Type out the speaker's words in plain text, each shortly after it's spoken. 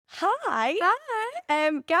Hi.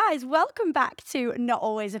 Hi. Guys, welcome back to Not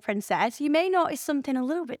Always a Princess. You may notice something a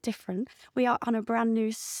little bit different. We are on a brand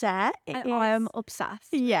new set. I am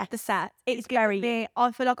obsessed. Yes. With the set. It's very...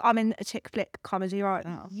 I feel like I'm in a chick flick comedy right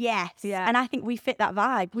now. Yes. Yeah. And I think we fit that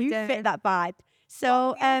vibe. We You do. fit that vibe.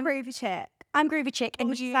 So, Groovy chick. I'm Groovy Chick. What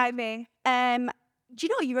would you say me? Do you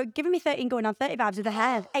know, you were giving me 13 going on 30 vibes with the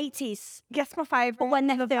hair. 80s. Guess my favourite. But when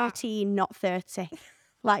they're 13, not 30.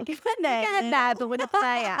 Like, when they're... there, but we're not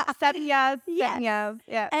there yet. 7 years. Yes. 7 years.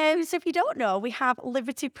 Yeah. So if you don't know, we have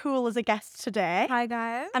Liberty Poole as a guest today. Hi,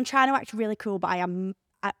 guys. I'm trying to act really cool, but I am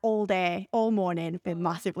all day, all morning, been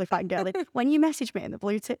massively fangirling. When you messaged me and the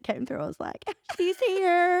blue tick came through, I was like, she's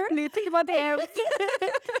here. Blue tick in my hair.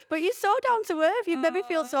 But you're so down to earth. You've made me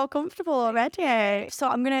feel so comfortable already. So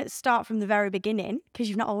I'm going to start from the very beginning, because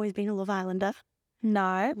you've not always been a Love Islander.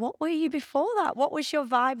 No. What were you before that? What was your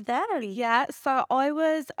vibe there? Yeah, so I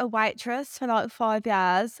was a waitress for like 5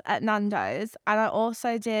 years at Nando's, and I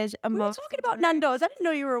also did a We were talking about Nando's. I didn't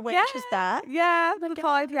know you were a waitress there. Yeah, for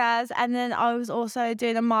 5 years, and then I was also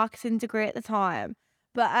doing a marketing degree at the time.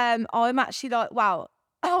 But I'm actually like, wow,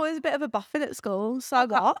 I was a bit of a boffin at school, so I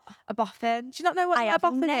got a boffin. Do you not know what I a have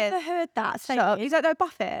boffin never is? heard that. Shut up. You don't know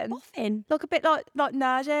boffin? Boffin? Look a bit like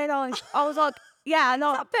nerdy. Like I was like, yeah, Is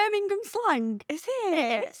no, that Birmingham slang? is it?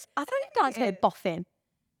 Yes. I thought you guys heard boffin.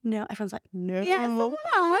 No, everyone's like, no. Yeah,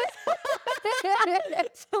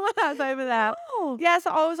 someone else over there. Oh. Yeah, so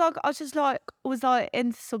I was like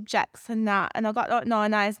into subjects and that, and I got like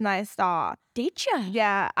 9 A's and A star. Did you?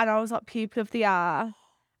 Yeah, and I was like pupil of the year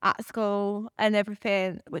at school and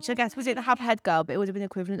everything, which I guess we didn't have head girl, but it would have been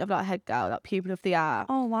equivalent of like head girl, like pupil of the year.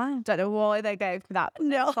 Oh, wow. Don't know why they gave me that.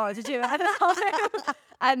 No. Sorry to do it at the time.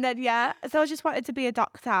 And then yeah, so I just wanted to be a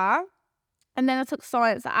doctor, and then I took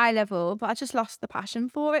science at A level, but I just lost the passion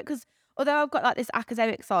for it because although I've got like this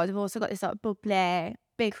academic side, I've also got this like bubbly,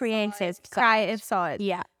 big creative side.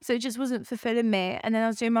 Yeah. So it just wasn't fulfilling me. And then I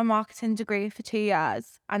was doing my marketing degree for 2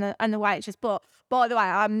 years and the waitress. But by the way,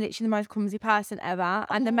 I'm literally the most clumsy person ever.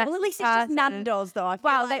 And the Well, at least it's just Nando's, though.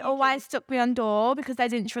 Well, they always stuck me on door because they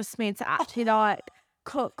didn't trust me to actually like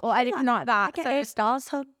cook or anything like that. I get A stars,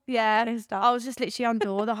 huh? Yeah, A star. I was just literally on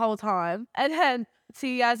door the whole time. And then 2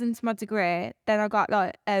 years into my degree, then I got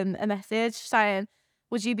like a message saying,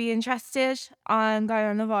 would you be interested? I'm going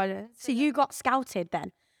on Love Island. So you got scouted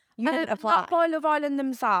then? You didn't apply? Not by Love Island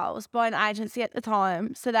themselves, by an agency at the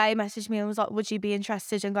time. So they messaged me and was like, would you be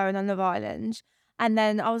interested in going on Love Island? And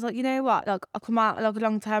then I was like, you know what? Like, I come out of like a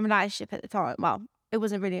long-term relationship at the time. Well, it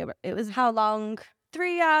wasn't really, it was How long?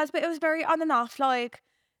 3 years, but it was very on and off. Like,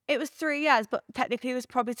 it was 3 years, but technically it was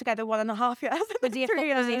probably together 1.5 years.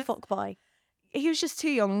 Was he a fuck boy? He was just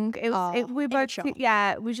too young. We were both, immature.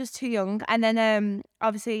 we were just too young. And then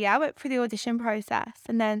obviously, yeah, I went through the audition process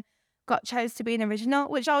and then got chose to be an original,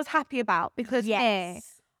 which I was happy about because I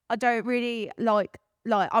don't really like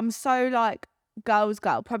I'm so like girls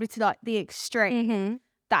girl, probably to like the extreme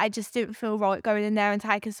that I just didn't feel right going in there and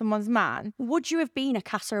taking someone's man. Would you have been a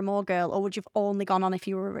Casa Amor girl, or would you have only gone on if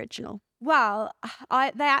you were original? Well,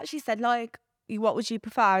 they actually said like, what would you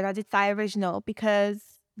prefer? And I did say original because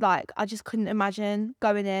like I just couldn't imagine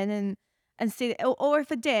going in and see it. Or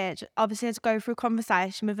if I did, obviously I had to go through a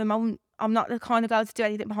conversation with them. I'm not the kind of girl to do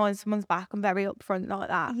anything behind someone's back. I'm very upfront like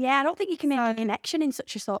that. Yeah, I don't think you can make a connection in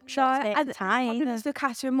such a short space of time. The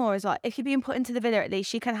Casa Amor is like, if you're being put into the villa, at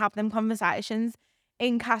least you can have them conversations.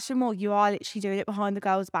 In Casa Amor, you are literally doing it behind the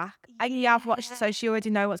girl's back. And you have watched it, so she already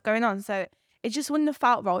know what's going on. So it just wouldn't have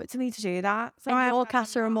felt right to me to do that. So your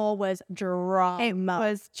Casa Amor was drama. It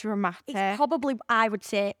was dramatic. It's probably, I would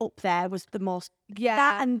say, up there was the most. Yeah.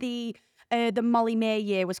 That and the Molly May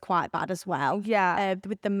year was quite bad as well. Yeah.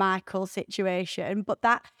 With the Michael situation. But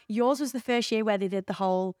yours was the first year where they did the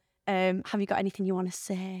whole, have you got anything you want to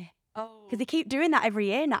say? Oh. Because they keep doing that every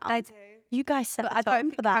year now. I do. You guys set But the I tone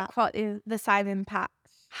don't for that. quite the same impact.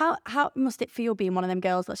 How must it feel being one of them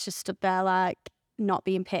girls that's just stood there like not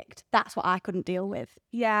being picked? That's what I couldn't deal with.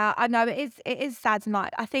 Yeah, I know it is sad, and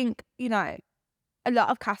like I think, you know, a lot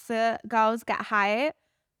of Casa girls get hate,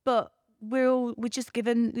 but we're just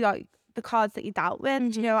given like the cards that you dealt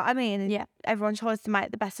with. Do you know what I mean? And yeah. Everyone tries to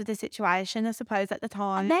make the best of the situation, I suppose, at the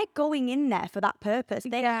time. And they're going in there for that purpose.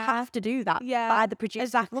 They have to do that by the producers.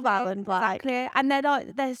 Exactly. Love Island, Exactly. And they're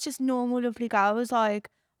like, there's just normal, lovely girls. Like,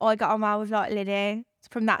 I got on well with like Lily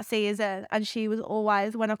from that season, and she was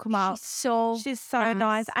always, when I come out, she's so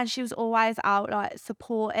nice, and she was always out like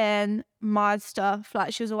supporting my stuff.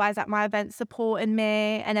 Like, she was always at my events supporting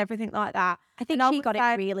me and everything like that. I think she got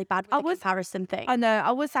it really bad with the comparison thing. I know.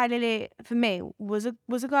 I would say Lily, for me, was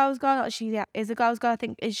a girl's girl. Like, she is a girl's girl. I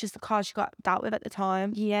think it's just the card she got dealt with at the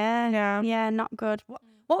time. Yeah, not good.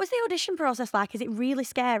 What was the audition process like? Is it really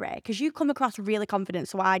scary? Because you come across really confident,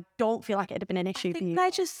 so I don't feel like it'd have been an issue I for think you. they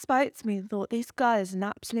just spoke to me and thought, this girl is an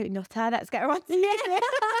absolute nutter. Let's get her on.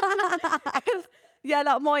 Yeah,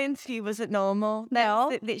 like my interview wasn't normal. They No.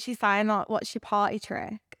 were literally saying like, what's your party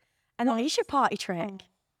trick? And What is your party trick?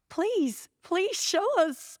 Please show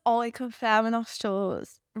us. I can feel my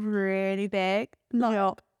nostrils really big.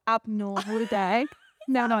 No. Abnormal big.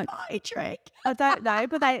 No, no. Party trick. I don't know,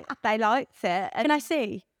 but they liked it. And, Can I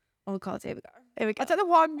see? oh God, here we go. Here we go. I don't know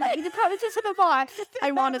why I'm making the promises to the mic.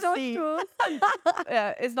 I want to see.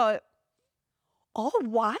 Yeah, it's like, Oh,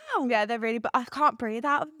 wow. yeah, they're really, but I can't breathe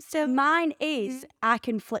out of them still. Mine is, I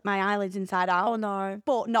can flip my eyelids inside out. Oh no.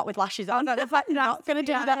 But not with lashes on. no, the fact that Not going to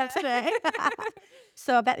do that today.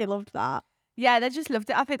 So I bet they loved that. Yeah, they just loved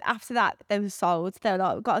it. I think after that, they were sold. They were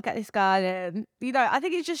like, we've got to get this girl in. You know, I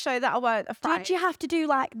think it just showed that I weren't afraid. Did you have to do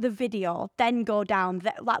like the video, then go down?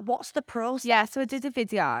 Like, what's the process? Yeah, so I did a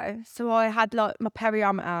video. So I had like my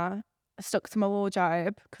periometer stuck to my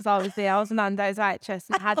wardrobe because I was a Nando's waitress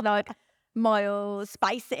and had like miles.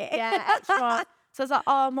 Spicy. Yeah, extra. So I was like,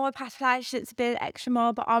 oh, my patronage, a bit extra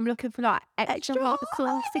more, but I'm looking for like extra more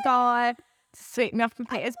classy guy to sweep me off my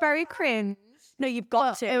plate. It's very cringe. No, you've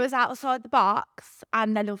got to. It was outside the box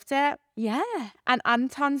and they loved it. Yeah. And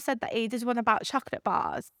Anton said that he did one about chocolate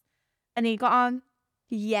bars and he got on.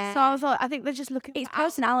 Yeah. So I was like, I think they're just looking It's for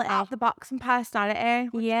personality. out of the box and personality.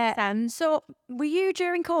 Yeah. So were you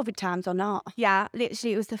during COVID times or not? Yeah,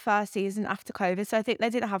 literally it was the first season after COVID. So I think they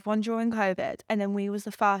didn't have one during COVID and then we was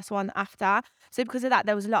the first one after. So because of that,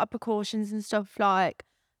 there was a lot of precautions and stuff like,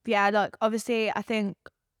 yeah, like obviously I think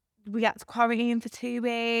we had to quarantine for 2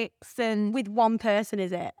 weeks and With one person,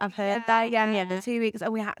 is it? I've heard that. yeah, for 2 weeks,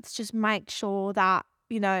 and we had to just make sure that,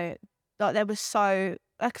 you know, like there was so,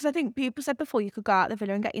 because I think people said before you could go out the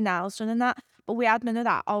villa and get your nails done and that, but we had none of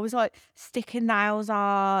that. I was like sticking nails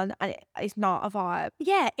on and it's not a vibe.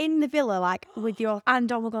 Yeah, in the villa, like with your.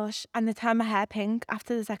 And oh my gosh, and they turned my hair pink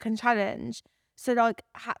after the second challenge. So like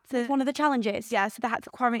had to, One of the challenges. yeah, so they had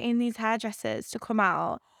to quarantine these hairdressers to come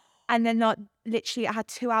out. And then like literally I had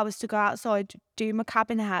 2 hours to go outside, do my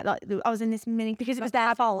cabin hair. Like I was in this mini. Because it was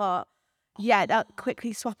their fault. Yeah, like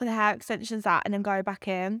quickly swapping the hair extensions out and then go back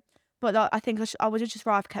in. But like, I think I would have just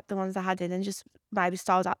rather kept the ones I had in and just maybe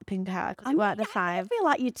styled out the pink hair because it weren't the I same. feel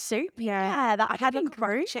like you'd suit. Yeah, that I had like a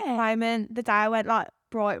romantic moment the day I went like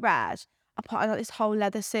bright red. I put on like this whole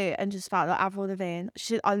leather suit and just felt like Avril Lavigne.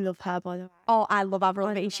 I love her, by the way. Oh, I love Avril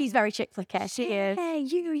Lavigne. She's very chick flicky. She is. Hey,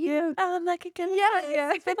 you. I'm like a girl.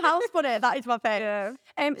 Yeah. House bunny. That is my favourite.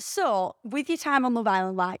 So, with your time on Love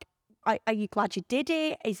Island, like, are you glad you did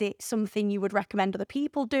it? Is it something you would recommend other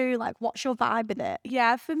people do? Like, what's your vibe with it?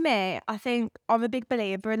 Yeah, for me, I think I'm a big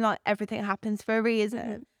believer in like everything happens for a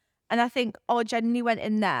reason. And I think I genuinely went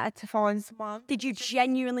in there to find someone. Did you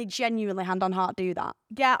genuinely, hand on heart do that?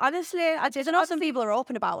 Yeah, honestly, I did. I know some people are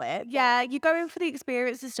open about it. Yeah, you go in for the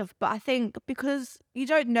experience and stuff, but I think because you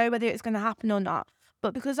don't know whether it's going to happen or not,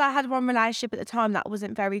 but because I had one relationship at the time that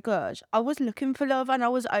wasn't very good, I was looking for love and I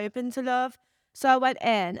was open to love. So I went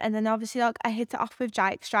in and then obviously like I hit it off with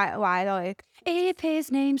Jake straight away. Like, if his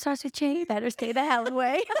name starts with J, better stay the hell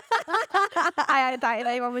away. I hadn't dated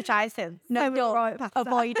anyone with Jason. No, So we were right past that.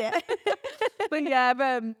 avoid it. But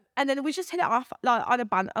yeah, and then we just hit it off like on a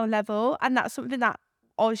banter level, and that's something that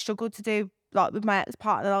I struggled to do like with my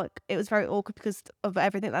ex-partner. Like it was very awkward because of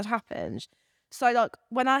everything that happened. So like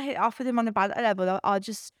when I hit it off with him on a banter level,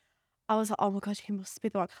 I was like, oh my gosh, he must be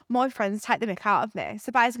the one. My friends take the mick out of me.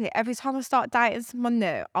 So basically, every time I start dating someone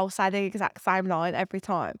new, I'll say the exact same line every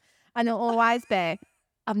time. And it'll always be,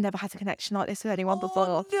 I've never had a connection like this with anyone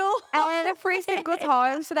before. No. And every single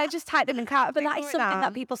time. So they just take the mick out of me. But that is something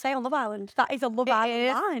that people say on Love Island. That is a Love Island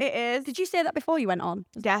line. It is. Did you say that before you went on?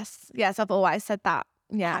 Yes, I've always said that.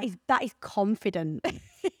 Yeah. That is confident.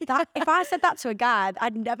 That if I said that to a guy,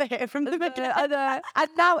 I'd never hear from them again. I know. And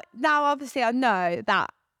now obviously I know that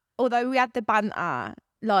although we had the banter,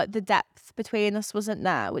 like the depth between us wasn't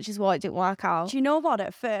there, which is why it didn't work out. Do you know what?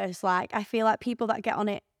 At first, like I feel like people that get on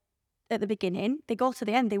it at the beginning, they go to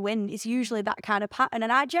the end, they win. It's usually that kind of pattern.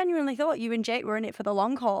 And I genuinely thought you and Jake were in it for the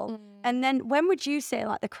long haul. And then when would you say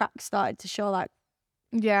like the cracks started to show? Like,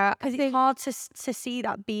 yeah, because it's hard to see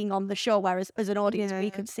that being on the show, whereas as an audience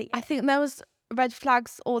we could see it. I think there was red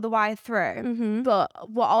flags all the way through. But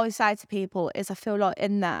what I always say to people is I feel like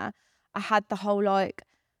in there I had the whole like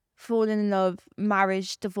falling in love,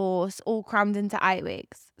 marriage, divorce, all crammed into 8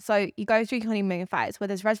 weeks. So you go through your honeymoon phase where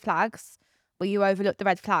there's red flags, but you overlook the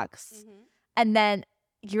red flags. And then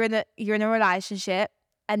you're in a relationship,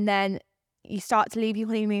 and then you start to leave your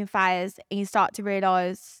honeymoon phase and you start to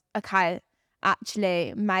realise, okay,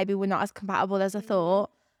 actually maybe we're not as compatible as I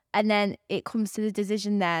thought. and then it comes to the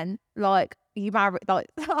decision then, like, you married, like,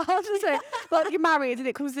 I was just saying, like, you're married and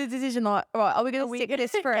it comes to the decision, like, right, are we going to stick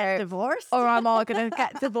this through? Divorce? Or am I going to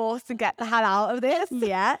get divorced and get the hell out of this?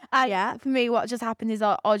 Yeah. And for me, what just happened is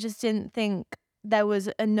I just didn't think there was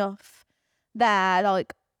enough there,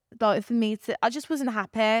 like for me to, I just wasn't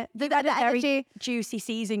happy. That very juicy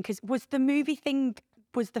season, because was the movie thing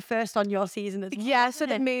was the first on your season as well? Yeah, so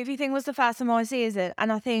the movie thing was the first on my season,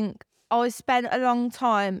 and I think I spent a long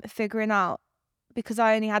time figuring out, because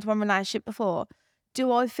I only had one relationship before,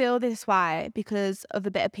 do I feel this way because of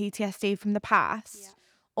a bit of PTSD from the past,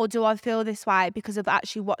 or do I feel this way because of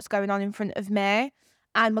actually what's going on in front of me?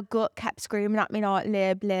 And my gut kept screaming at me like,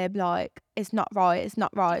 lib, like, it's not right, it's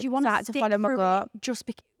not right. Do you want so I had to follow my gut. Just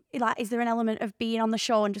because, like, is there an element of being on the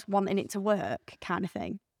show and just wanting it to work kind of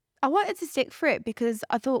thing? I wanted to stick through it because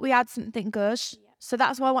I thought we had something good. So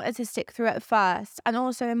that's why I wanted to stick through it at first. And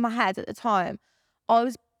also in my head at the time, I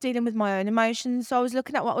was dealing with my own emotions. So I was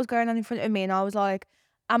looking at what was going on in front of me and I was like,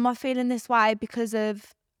 am I feeling this way because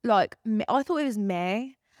of, like, me? I thought it was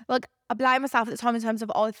me. Like, I blamed myself at the time in terms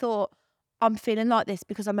of, I thought I'm feeling like this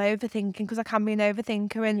because I'm overthinking, because I can be an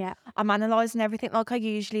overthinker, and I'm analysing everything like I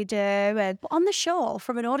usually do. And but on the show,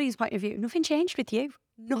 from an audience point of view, nothing changed with you.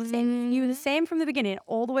 Nothing. You were the same from the beginning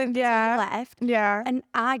all the way until you left. Yeah. And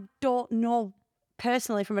I don't know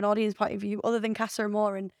personally from an audience point of view, other than Casa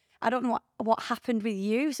Amor, and I don't know what happened with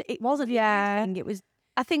you. So it wasn't thing. It was.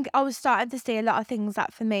 I think I was starting to see a lot of things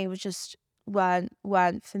that for me was just weren't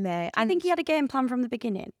for me. I think you had a game plan from the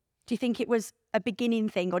beginning. Do you think it was a beginning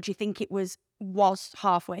thing, or do you think it was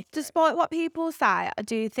halfway through? Despite what people say, I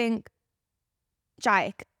do think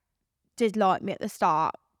Jake did like me at the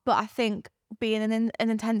start, but I think being in an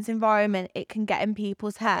intense environment, it can get in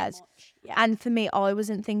people's heads. And for me, I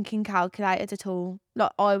wasn't thinking calculated at all.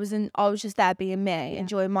 Like, I was just there being me,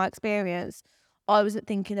 enjoying my experience. I wasn't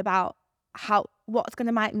thinking about what's going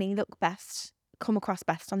to make me look best, come across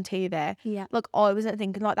best on TV. Yeah. Like, I wasn't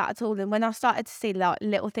thinking like that at all. And when I started to see like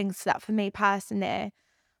little things that for me personally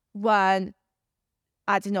weren't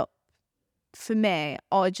adding up for me,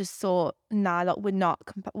 I just thought, nah, like, we're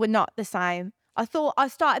not the same. I thought I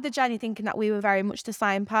started the journey thinking that we were very much the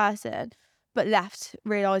same person, but left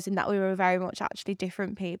realising that we were very much actually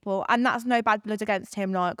different people. And that's no bad blood against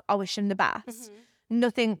him. Like, I wish him the best.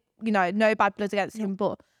 Nothing, no bad blood against him.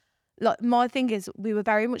 But like, my thing is, we were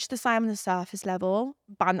very much the same on the surface level,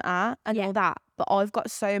 banter and all that. But I've got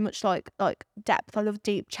so much like depth. I love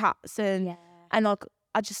deep chats and like,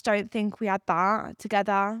 I just don't think we had that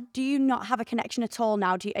together. Do you not have a connection at all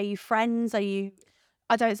now? Are you friends? Are you?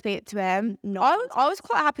 I don't speak to him. No, I was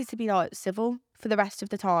quite happy to be like civil for the rest of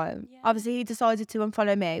the time. Obviously, he decided to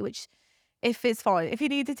unfollow me, which, if it's fine, if he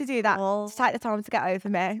needed to do that, to take the time to get over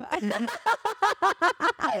me.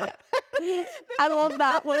 I love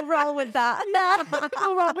that. We'll roll with that.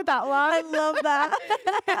 We'll roll with that one. I love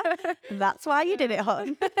that. That's why you did it,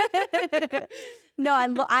 hon. No,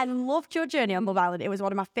 I loved your journey on Love Island. It was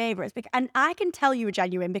one of my favourites. And I can tell you were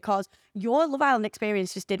genuine because your Love Island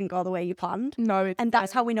experience just didn't go the way you planned. No. And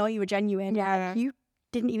that's how we know you were genuine. Yeah. You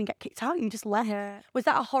didn't even get kicked out. You just left. Yeah. Was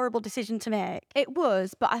that a horrible decision to make? It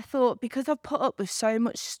was, but I thought, because I've put up with so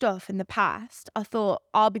much stuff in the past, I thought,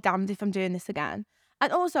 I'll be damned if I'm doing this again.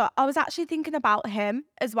 And also, I was actually thinking about him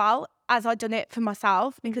as well as I'd done it for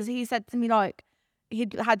myself, because he said to me, like,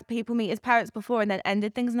 he'd had people meet his parents before and then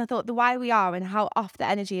ended things. And I thought, the way we are and how off the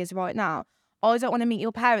energy is right now, I don't want to meet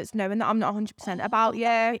your parents knowing that I'm not 100% about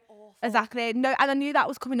you. Exactly. No, and I knew that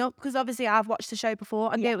was coming up because obviously I've watched the show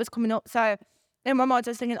before. I knew it was coming up. So in my mind,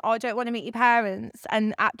 I was thinking, I don't want to meet your parents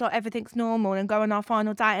and act like everything's normal and go on our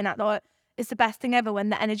final date and act like it's the best thing ever, when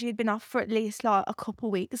the energy had been off for at least like a couple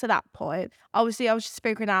of weeks at that point. Obviously, I was just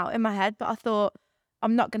figuring out in my head, but I thought,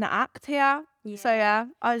 I'm not going to act here. Yeah. So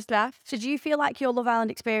I just left. So do you feel like your Love Island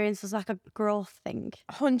experience was like a growth thing?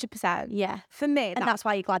 100%. Yeah. For me. And that's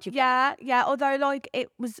why you're glad you've done it. Yeah. Although like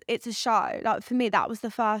it's a show. Like for me, that was the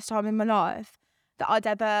first time in my life that I'd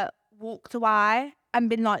ever walked away and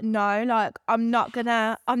been like, no, like I'm not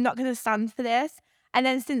gonna stand for this. And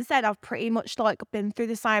then since then, I've pretty much like been through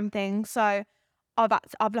the same thing. So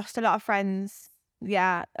I've lost a lot of friends.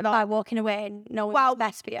 Yeah, by walking away and knowing what's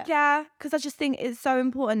best for you. Yeah, because I just think it's so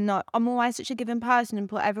important. Like, I'm always such a giving person and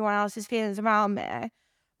put everyone else's feelings around me.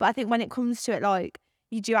 But I think when it comes to it, like,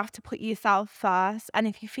 you do have to put yourself first. And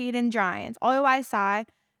if you're feeling drained, I always say,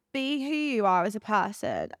 be who you are as a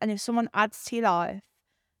person. And if someone adds to your life,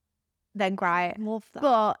 then great. Love that.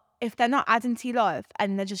 But if they're not adding to your life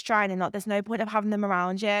and they're just draining, like, there's no point of having them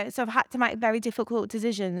around you. So I've had to make very difficult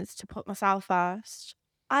decisions to put myself first.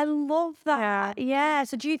 I love that. Yeah.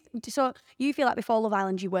 So you feel like before Love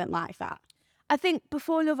Island you weren't like that? I think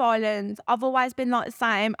before Love Island, I've always been like the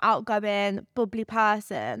same outgoing, bubbly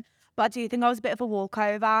person. But I do think I was a bit of a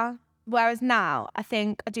walkover. Whereas now, I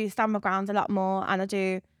think I do stand my ground a lot more and I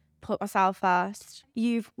do put myself first.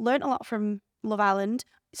 You've learnt a lot from Love Island.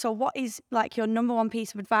 So what is like your number one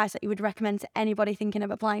piece of advice that you would recommend to anybody thinking of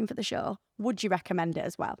applying for the show? Would you recommend it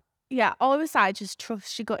as well? Yeah, I always say just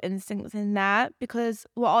trust your gut instincts in there, because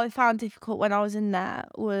what I found difficult when I was in there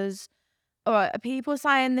was, all right, are people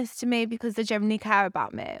saying this to me because they genuinely care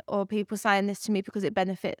about me, or are people saying this to me because it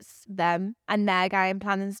benefits them and their game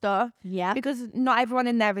plan and stuff? Yeah. Because not everyone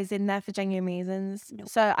in there is in there for genuine reasons. Nope.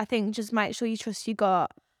 So I think just make sure you trust your gut,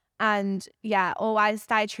 and yeah, always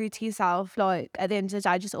stay true to yourself. Like at the end of the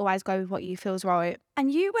day, just always go with what you feels right.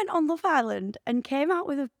 And you went on Love Island and came out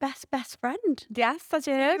with a best friend. Yes, I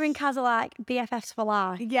did. You and Kaz are like BFFs for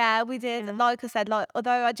life. Yeah, we did. Yeah. Like I said, like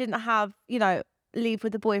although I didn't have, leave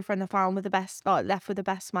with the boyfriend, I found with the best, like left with the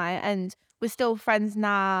best mate, and we're still friends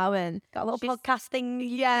now. And Got a little podcast thing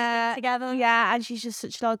yeah, together. Yeah, and she's just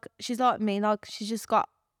such like, she's like me, like she's just got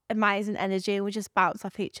amazing energy, and we just bounce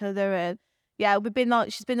off each other. And yeah, we've been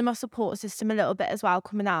like, she's been in my support system a little bit as well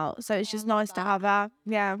coming out, so it's just nice to have her.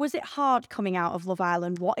 Yeah. Was it hard coming out of Love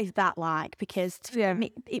Island? What is that like? Because Yeah.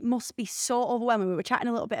 it must be so overwhelming. We were chatting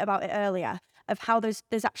a little bit about it earlier of how there's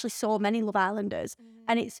actually so many Love Islanders,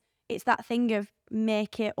 and it's that thing of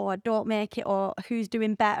make it or don't make it, or who's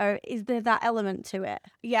doing better. Is there that element to it?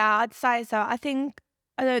 Yeah, I'd say so. I think,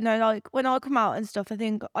 I don't know, like when I come out and stuff, I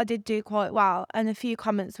think I did do quite well, and a few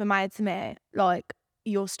comments were made to me like,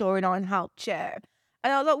 your storyline helped you. And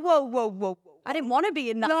I was like, whoa. I didn't want to be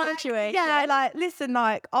in that situation. Yeah, like, listen,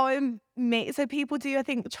 like, I'm me. So people do, I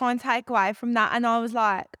think, try and take away from that. And I was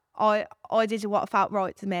like, I did what felt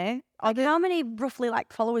right to me. How many roughly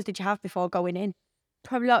like followers did you have before going in?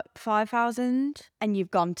 Probably like 5,000. And you've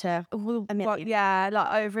gone to a million. Like, yeah,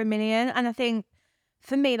 like over 1 million. And I think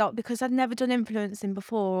for me, like, because I'd never done influencing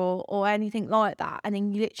before or anything like that. And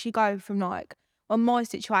then you literally go from like, well, my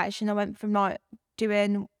situation, I went from like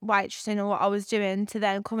doing waitressing or what I was doing to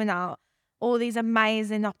then coming out, all these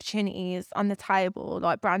amazing opportunities on the table,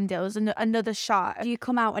 like brand deals and another show. Do you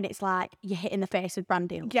come out and it's like you're hit in the face with brand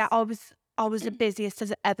deals? Yeah, I was the busiest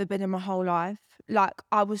I've ever been in my whole life. Like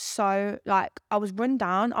I was so like, I was run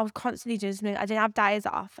down. I was constantly doing something. I didn't have days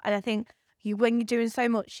off. And I think when you're doing so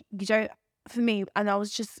much, you don't, for me, and I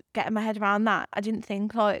was just getting my head around that. I didn't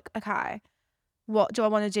think like, okay, what do I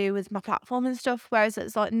want to do with my platform and stuff? Whereas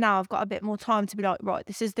it's like now I've got a bit more time to be like, right,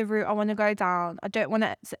 this is the route I want to go down. I don't want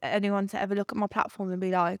anyone to ever look at my platform and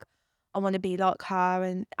be like, I want to be like her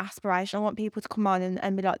and aspiration. I want people to come on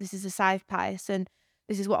and be like, this is a safe place and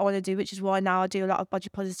this is what I want to do, which is why now I do a lot of body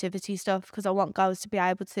positivity stuff, because I want girls to be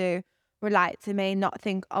able to relate to me, not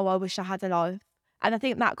think, oh, I wish I had a life. And I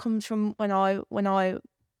think that comes from when I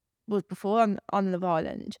was before on Love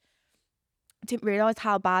Island. I didn't realise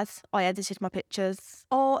how bad I edited my pictures.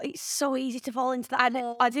 Oh, it's so easy to fall into that.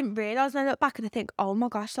 I didn't realise, and I look back and I think, oh my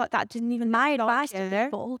gosh, like that didn't even My advice to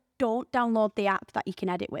people, don't download the app that you can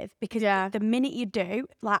edit with, because the minute you do,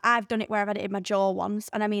 like I've done it where I've edited my jaw once,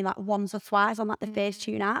 and I mean like once or twice on like the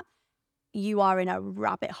Facetune app, you are in a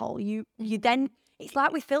rabbit hole. You then, it's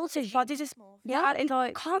like with filters. Body dysmorphia. Yeah, It's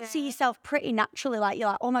like, can't see yourself pretty naturally. Like you're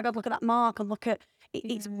like, oh my God, look at that mark, and look at,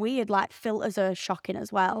 it's weird. Like filters are shocking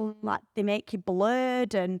as well. Like they make you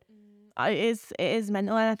blurred, and it is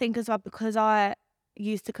mental. And I think as well, because I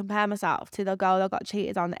used to compare myself to the girl I got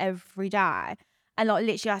cheated on every day, and like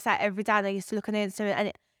literally I sat every day and I used to look on Instagram,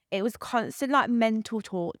 and it was constant like mental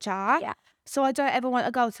torture. Yeah. So I don't ever want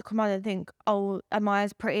a girl to come on and think, oh, am I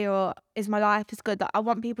as pretty or is my life as good? Like, I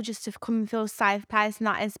want people just to come and feel a safe place, and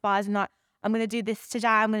that inspires, and like, I'm going to do this today,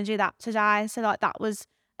 I'm going to do that today. So like that was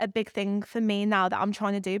a big thing for me now that I'm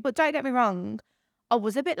trying to do. But don't get me wrong, I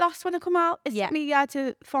was a bit lost when I come out. It took me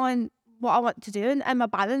to find what I want to do and my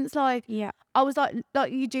balance. Like, I was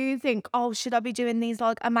like you do think, oh, should I be doing these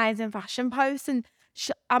like amazing fashion posts, and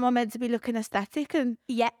am I meant to be looking aesthetic? And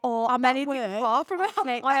or I'm anything far from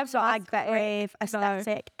it. I have so aggressive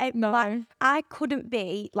aesthetic. No. Like, I couldn't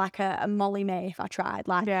be like a Molly May if I tried.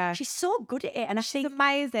 Like, she's so good at it, and I think it's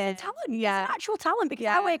amazing. It's talent. Yeah, it's actual talent, because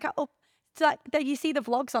I wake up. It's like you see the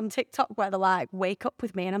vlogs on TikTok where they're like, wake up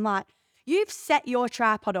with me, and I'm like, you've set your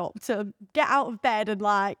tripod up to get out of bed and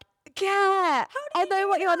like. Yeah, I know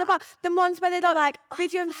what you're on about. The ones where they don't like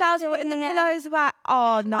video themselves in the pillows. Like,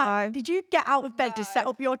 oh no! Did you get out of bed to set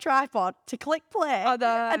up your tripod to click play? Oh,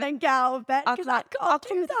 no. And then get out of bed? Because I can't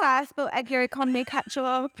do that. But egg your economy catch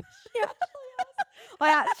up. I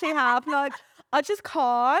actually have. Like, I just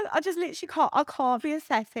can't. I just literally can't. I can't be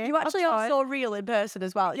aesthetic. You actually are so real in person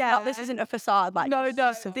as well. Yeah, this isn't a facade. Like, no.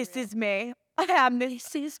 This is me. I am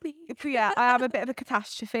This is me. Yeah, I am a bit of a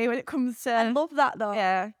catastrophe when it comes to. I love that though.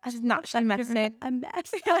 Yeah, I just naturally messy. A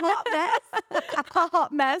mess. A hot mess. A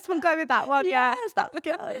hot mess. We'll go with that one. Yeah. Yes, that's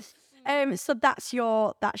good. So that's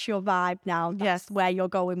your vibe now. That's where you're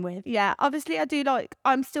going with. Yeah, obviously I do like,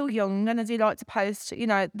 I'm still young and I do like to post, you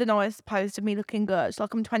know, the nice post of me looking good.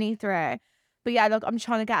 Like I'm 23. But yeah, like I'm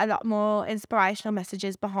trying to get a lot more inspirational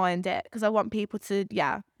messages behind it because I want people to,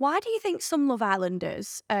 Why do you think some Love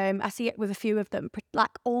Islanders, I see it with a few of them,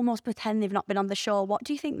 like almost pretend they've not been on the show? What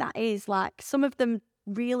do you think that is? Like some of them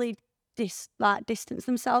really distance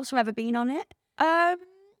themselves from ever being on it?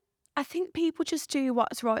 I think people just do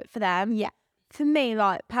what's right for them. Yeah. For me,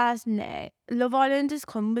 like personally, Love Island has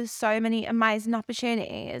come with so many amazing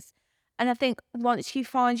opportunities. And I think once you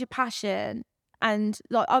find your passion, and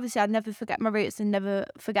like obviously I'd never forget my roots and never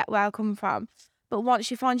forget where I come from. But once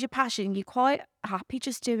you find your passion, you're quite happy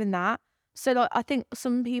just doing that. So like I think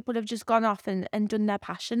some people have just gone off and done their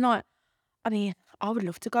passion. Like, I mean, I would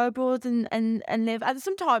love to go abroad and live. And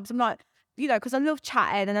sometimes I'm like, you know, because I love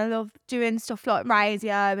chatting and I love doing stuff like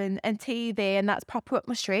radio and TV, and that's proper up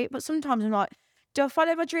my street. But sometimes I'm like, do I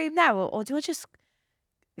follow my dream now or do I just,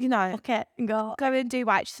 you know, Okay, go and do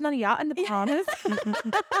waitressing on a yacht in the Bahamas?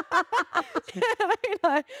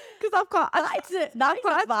 Because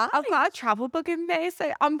I've got a travel bug in me,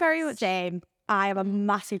 so I'm very much same. I have a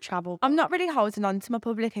massive travel bug. I'm not really holding on to my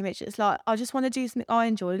public image. It's like I just want to do something I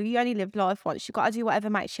enjoy. You only live life once. You've got to do whatever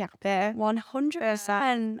makes you happy.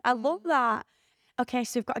 100%. I love that. Okay,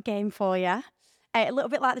 so we've got a game for you. A little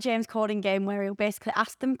bit like the James Corden game, where he'll basically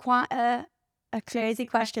ask them quite a crazy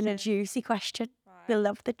question, a juicy question. We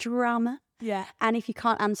love the drama. Yeah. And if you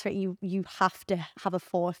can't answer it, you have to have a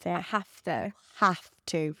forfeit. I have to. Have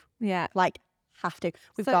to. Yeah. Like, have to.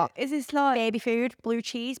 We've So got is this like baby food, blue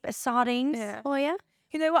cheese, bit of sardines for you.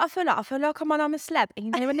 You know what I feel like? I feel like I'm a celeb. And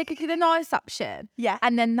you know when they give you the nice option? Yeah.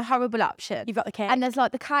 And then the horrible option. You've got the cake. And there's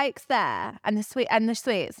like the cakes there and the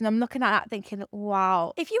sweets. And I'm looking at that thinking,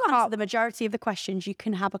 wow. If you answer the majority of the questions, you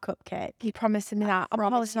can have a cupcake. You're promising me that. I'm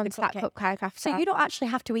promise promising on you to the that cupcake. cupcake after. So you don't actually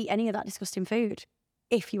have to eat any of that disgusting food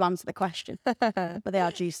if you answer the question. But they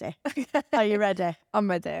are juicy. Are you ready? I'm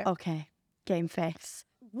ready. Okay. Game face.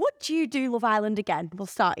 Would you do Love Island again? We'll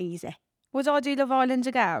start easy. Would I do Love Island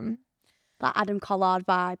again? Like Adam Collard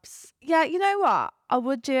vibes. Yeah, you know what? I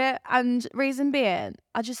would do it. And reason being,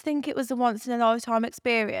 I just think it was a once in a lifetime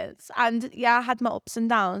experience. And yeah, I had my ups and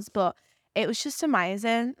downs, but it was just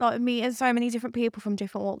amazing. Like meeting so many different people from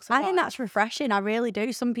different walks of life. I think that's refreshing. I really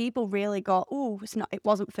do. Some people really go, oh, it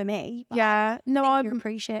wasn't for me. But yeah. No, I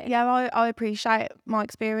appreciate it. Yeah, I appreciate my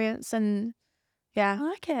experience and yeah. I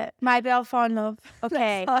like it. Maybe I'll find love.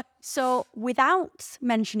 Okay. So without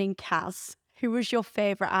mentioning Kaz, who was your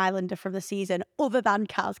favourite Islander from the season other than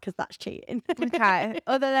Kaz, because that's cheating? Okay.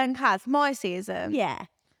 Other than Kaz, my season. Yeah.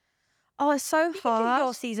 Oh, it's so hard.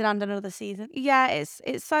 Your season and another season. Yeah, it's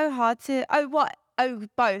so hard to.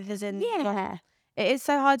 Both as in. Yeah. It is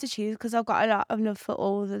so hard to choose because I've got a lot of love for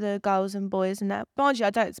all the girls and boys and that. Mind you, I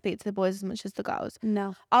don't speak to the boys as much as the girls.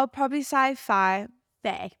 No. I'll probably say Faye.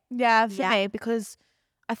 Yeah, for me, because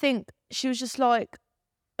I think she was just like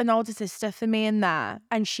an older sister for me in there.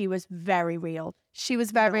 And she was very real. She was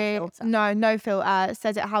very no filter.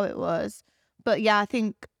 Said it how it was. But yeah, I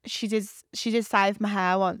think she did save my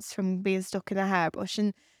hair once from being stuck in a hairbrush,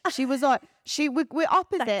 and she was like we're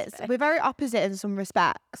opposites. We're very opposite in some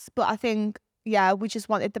respects, but I think we just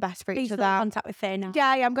wanted the best for each other. Contact with Faye now. Yeah,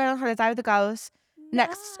 I'm going on holiday with the girls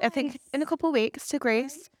next. I think in a couple of weeks to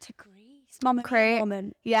Greece. Mama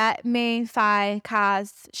moment. Yeah, me, Faye,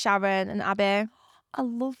 Kaz, Sharon, and Abby. I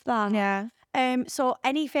love that. Yeah. So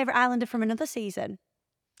any favourite Islander from another season?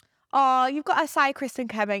 Oh, you've got to say Chris and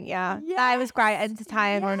Kevin, yeah. That was great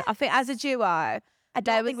entertainment. Yes. I think as a duo, I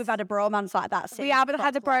don't think we've had a bromance like that since. We haven't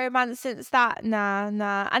had a bromance since that. Nah.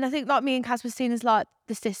 And I think like me and Kaz were seen as like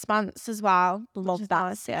the cis-mance as well. Love that.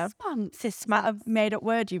 Nice, yeah. Cis-mance. A made up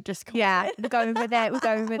word you've just called it. We're going with it. We're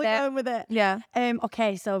going with it. Yeah.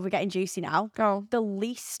 Okay, so we're getting juicy now. Go. The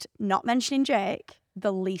least, not mentioning Jake,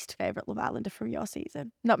 the least favourite Love Islander from your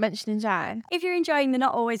season. Not mentioning Jay. If you're enjoying the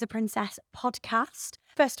Not Always a Princess podcast,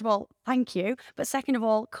 first of all, thank you. But second of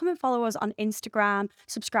all, come and follow us on Instagram,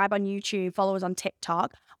 subscribe on YouTube, follow us on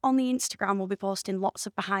TikTok. On the Instagram, we'll be posting lots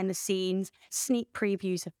of behind the scenes, sneak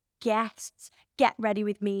previews of guests, get ready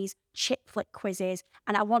with me's, chick flick quizzes.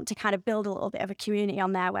 And I want to kind of build a little bit of a community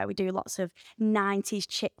on there where we do lots of 90s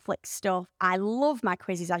chick flick stuff. I love my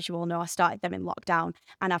quizzes, as you all know. I started them in lockdown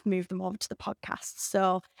and I've moved them over to the podcast.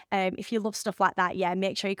 So if you love stuff like that,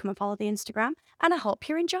 make sure you come and follow the Instagram. And I hope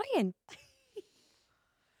you're enjoying.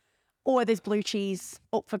 Or there's blue cheese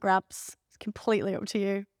up for grabs. It's completely up to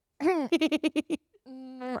you.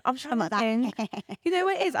 I'm trying to think. You know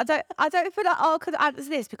what it is? I don't feel like I could answer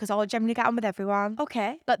this because I generally get on with everyone.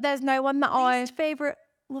 Okay. But there's no one that Least favourite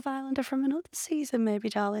Love Islander from another season, maybe,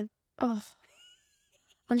 darling. Oh,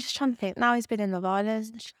 I'm just trying to think. Now he's been in Love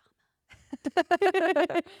Island.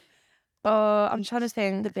 Oh, I'm trying to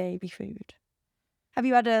think. The baby food. Have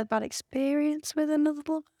you had a bad experience with another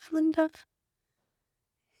Love Islander?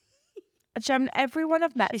 Everyone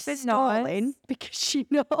I've met She's is stalling nice. because she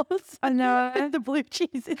knows. I know. The blue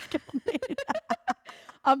cheese is coming.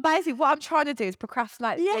 I'm basically, what I'm trying to do is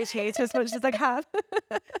procrastinate the blue cheese as much as I can.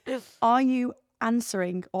 Are you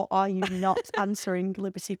answering or are you not answering,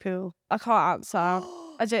 Liberty Poole? I can't answer.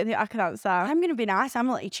 I don't think I can answer. I'm going to be nice. I'm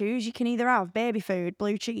going to let you choose. You can either have baby food,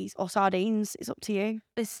 blue cheese, or sardines. It's up to you.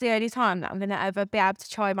 This is the only time that I'm going to ever be able to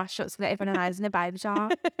try my shots with everyone eyes in a baby jar.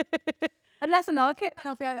 Unless I like it,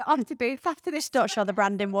 I'll be off to booth after this. Don't show the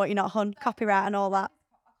branding, what you're not hun. Copyright and all that.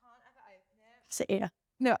 Sit here.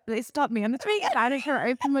 No, it stopped me on the tweet. I don't care.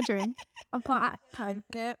 Open my drink. I've got time.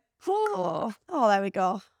 Oh, there we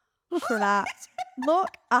go. Look at that. Look.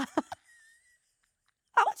 That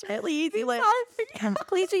was really easy. Like,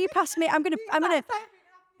 please, will you pass me? I'm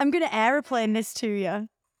gonna aeroplane this to you.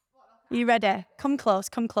 You ready? Come close,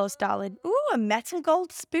 darling. Ooh, a metal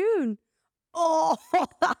gold spoon. Oh,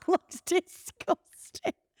 that looks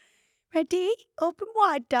disgusting. Ready? Open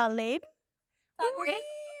wide, darling.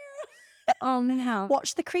 Oh no!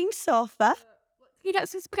 Watch the cream sofa. You got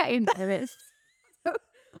some spaghetti in there.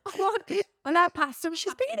 When I passed him,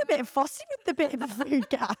 She's being a bit fussy with the bit of food,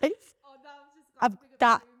 guys.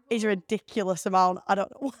 That is a ridiculous amount. I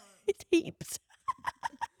don't know why it heaps.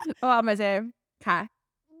 Oh, I'm a zoom. Okay.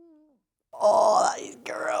 Oh, that is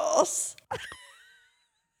gross.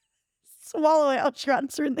 Swallow it or you're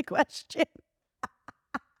answering the question.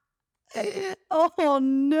 Oh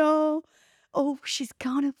no. Oh, she's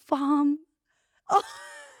gonna vomit. Oh,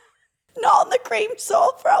 not on the cream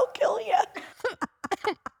sofa, I'll kill you.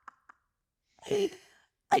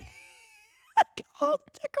 I can't.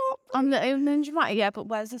 I'm not even dramatic yet, but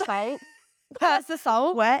where's the salt? Where's the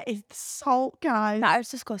salt? Where is the salt, guys? That is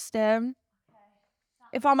disgusting.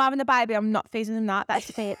 If I'm having a baby, I'm not feeding them that. That's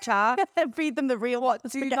a picture. Feed them the real one.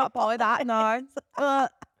 Do not buy that, no.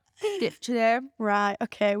 Literally. Right,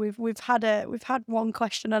 okay, we've had one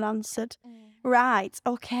question unanswered. Right,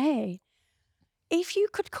 okay. If you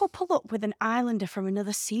could couple up with an Islander from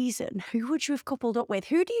another season, who would you have coupled up with?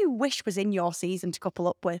 Who do you wish was in your season to couple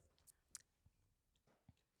up with?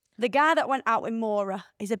 The guy that went out with Maura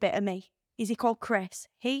is a bit of me. Is he called Chris?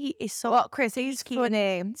 He is so... What, Chris? He's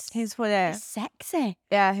funny. He's funny. He's sexy.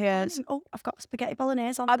 Yeah, he is. Oh, I've got spaghetti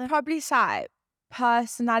bolognese on I'd there. probably say,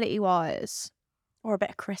 personality-wise... Or a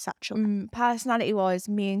bit of Chris, actually. Personality-wise,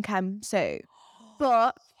 me and Kem suit.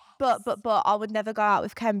 But I would never go out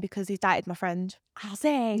with Kem because he's dated my friend. Has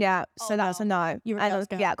he? Yeah, so that's a no. You're a girl's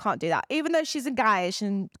girl. Yeah, I can't do that. Even though she's engaged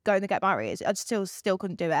and going to get married, I still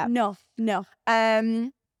couldn't do it. No.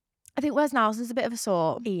 I think Wes Nelson's a bit of a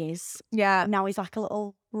sort. He is. Yeah. Now he's like a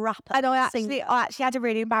little rapper. And I actually had a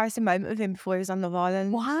really embarrassing moment with him before he was on Love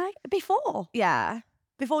Island. Why? Before? Yeah.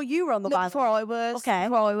 Before you were on Love Island? Before I was. Okay.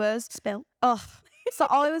 Before I was. Spill. Oh. So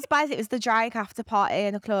it was the Drake after party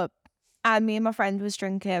in a club, and me and my friend was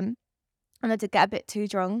drinking, and I did get a bit too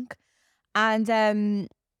drunk, and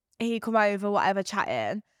he come over, whatever,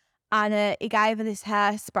 chatting, and he gave her this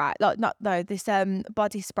hair spray, this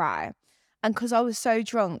body spray, and because I was so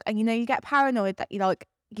drunk, and you get paranoid that your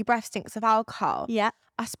breath stinks of alcohol. Yeah.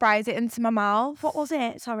 I sprayed it into my mouth. What was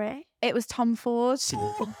it? Sorry. It was Tom Ford.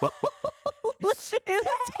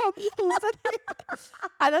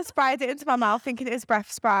 And I sprayed it into my mouth thinking it was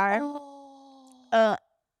breath spray. Oh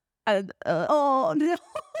no,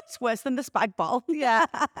 it's worse than the spag bottle. Yeah,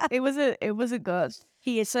 it wasn't good.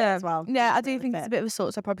 He is as well. Yeah, I do think it's a bit of a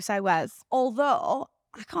sort, so I'd probably say Wes. Although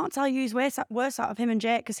I can't tell you who's worse out of him and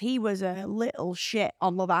Jake because he was a little shit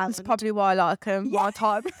on Love Island. That's probably why I like him. Yeah. My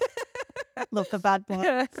type. Love the bad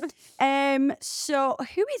boy. So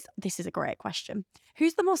this is a great question.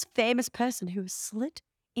 Who's the most famous person who has slid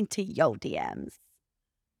into your DMs?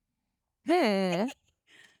 I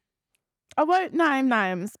won't name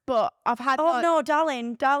names, but I've had. Oh no,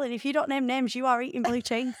 darling, if you don't name names, you are eating blue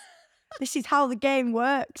cheese. This is how the game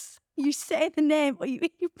works. You say the name or you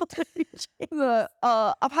eat blue cheese. Look,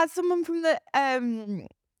 I've had someone from the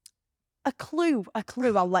A clue.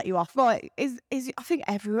 I'll let you off. Right, is I think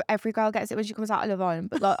every girl gets it when she comes out of Love Island,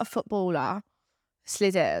 but like a footballer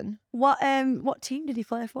slid in. What team did he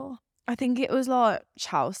play for? I think it was like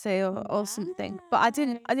Chelsea or something. But I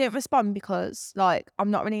didn't respond because like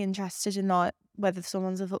I'm not really interested in like whether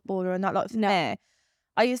someone's a footballer or not. Like for me,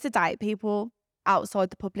 I used to date people outside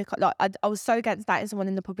the public. Like I was so against dating someone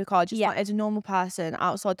in the public eye. I just wanted a normal person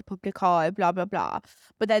outside the public eye, blah blah blah.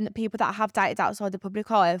 But then the people that have dated outside the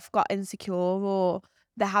public eye have got insecure, or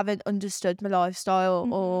they haven't understood my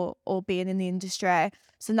lifestyle or being in the industry.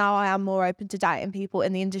 So now I am more open to dating people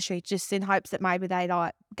in the industry, just in hopes that maybe they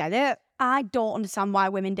like get it. I don't understand why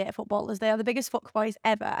women date footballers. They are the biggest fuckboys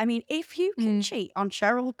ever. I mean, if you can cheat on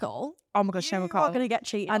Cheryl Cole, oh my gosh, Cheryl Cole, you're going to get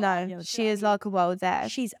cheated. I know. She is like a world there.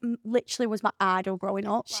 She's literally was my idol growing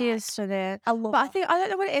up. She is stunning. I love But her. I think, I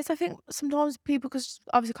don't know what it is. I think sometimes people, because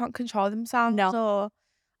obviously can't control themselves. No. Or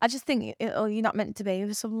I just think you're not meant to be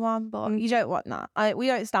with someone, but you don't want that. We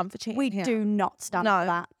don't stand for cheating. We do not stand for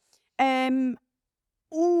that.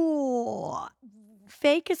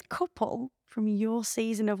 Fakest couple from your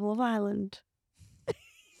season of Love Island.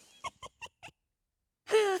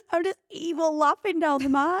 I'm just evil laughing down the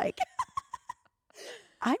mic.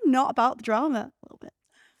 I'm not about the drama a little bit.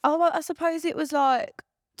 Oh, well, I suppose it was like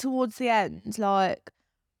towards the end, like.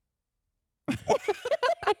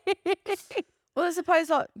 Well, I suppose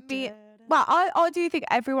like well, I do think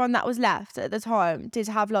everyone that was left at the time did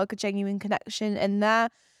have like a genuine connection in there.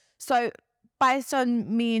 So based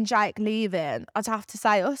on me and Jake leaving, I'd have to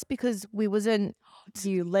say us, because we wasn't.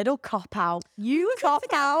 You little cop out. You cop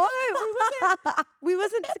out. We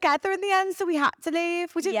wasn't together in the end, so we had to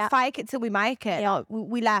leave. We didn't fake it till we make it. Yeah. Like,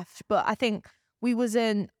 we left, but I think we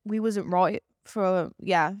wasn't right for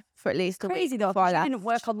at least a Crazy week though. before I She left. didn't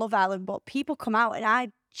work on Love Island, but people come out and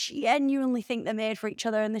I genuinely think they're made for each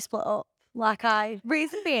other and they split up.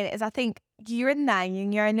 Reason being is I think you're in there, you're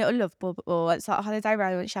in your own little love bubble. It's like holiday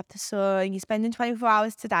romance, you have the sun, you're spending 24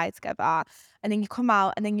 hours today together, and then you come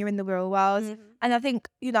out and then you're in the real world. And I think,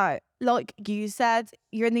 like you said,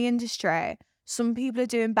 you're in the industry. Some people are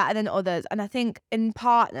doing better than others. And I think in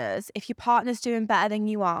partners, if your partner's doing better than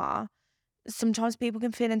you are, sometimes people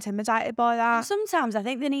can feel intimidated by that. And sometimes I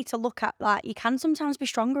think they need to look at, like, you can sometimes be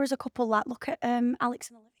stronger as a couple. Like, look at Alex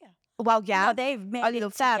and Olivia. Well, yeah. They've made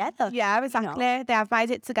it together. Yeah, exactly. They have made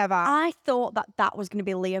it together. I thought that was going to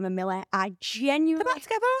be Liam and Millie. I genuinely... They're back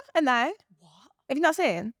together, and they? What? Have you not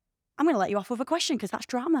seen? I'm going to let you off with a question because that's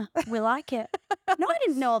drama. We like it. No, I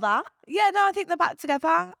didn't know that. Yeah, no, I think they're back together.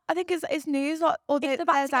 I think it's news, like, or they're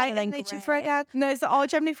back together, dating then each other great. again. No, so I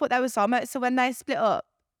generally thought they were soulmates. So when they split up,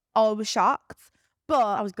 I was shocked. But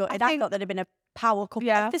I was gutted. I thought there'd have been a power couple.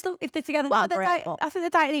 Yeah. If they're together, well, great, I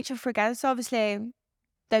think they're dating each other again. So obviously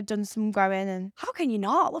they've done some growing. And how can you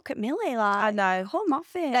not look at Millie? Like, I know. Come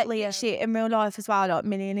off it. Literally, in real life as well, like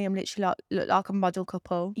Millie and Liam literally look like a model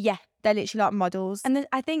couple. Yeah. They're literally like models. And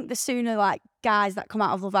I think the sooner like guys that come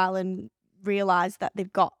out of Love Island realise that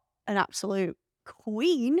they've got an absolute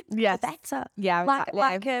queen, the better. Yeah,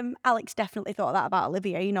 like Alex definitely thought that about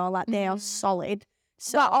Olivia. Like they are solid.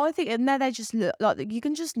 So I think in there they just look like, you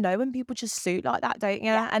can just know when people just suit like that, don't you?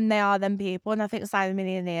 Yeah. And they are them people. And I think the same with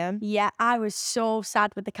Millie and Liam. Yeah, I was so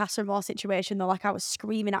sad with the Casa Amor situation though. Like I was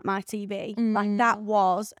screaming at my TV.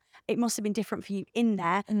 Like it must have been different for you in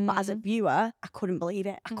there. But as a viewer, I couldn't believe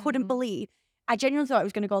it. I couldn't believe. I genuinely thought it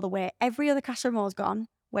was going to go the way every other Casa Amor's gone,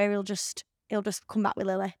 where he'll just come back with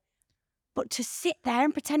Lily. But to sit there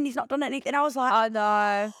and pretend he's not done anything, I was like, I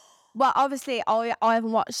know. Well, obviously, I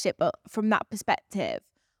haven't watched it, but from that perspective,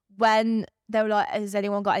 when they were like, has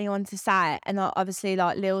anyone got anyone to say? And obviously,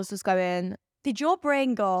 like, Lils was going... Did your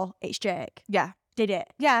brain go, it's Jake? Yeah. Did it?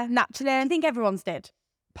 Yeah, naturally. I think everyone's did.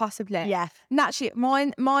 Possibly. Yeah. Naturally,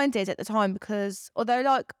 mine did at the time, because although,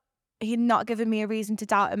 like, he'd not given me a reason to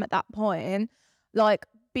doubt him at that point, like,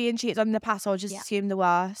 being cheated on in the past, I just assumed the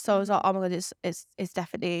worst. So I was like, oh my God, it's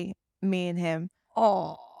definitely me and him.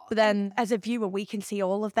 Oh. But then, as a viewer, we can see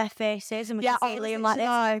all of their faces and we can see Liam like this.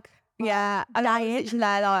 And I was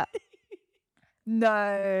literally like,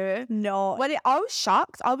 no. When I was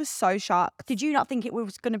shocked. I was so shocked. Did you not think it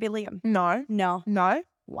was going to be Liam? No.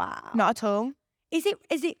 Wow. Not at all. Is it,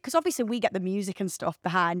 because obviously we get the music and stuff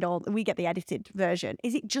behind we get the edited version.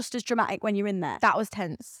 Is it just as dramatic when you're in there? That was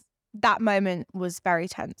tense. That moment was very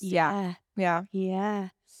tense. Yeah.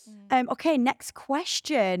 Okay, next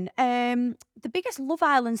question. The biggest Love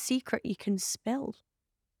Island secret you can spill?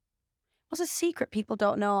 What's a secret people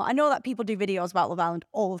don't know? I know that people do videos about Love Island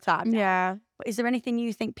all the time now. Yeah. But is there anything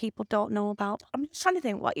you think people don't know about? I'm just trying to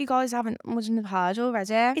think what you guys wouldn't have heard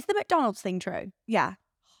already. Is the McDonald's thing true? Yeah.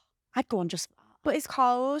 I'd go on just... But it's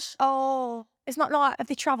cold. Oh. It's not like... Have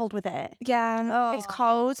they travelled with it? Yeah. Oh. It's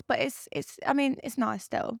cold, but it's nice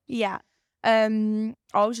still. Yeah. I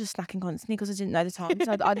was just snacking constantly because I didn't know the time.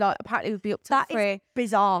 So I'd like, apparently we'd be up till 3. That is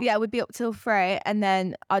bizarre. Yeah, we'd be up till 3, and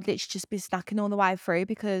then I'd literally just be snacking all the way through,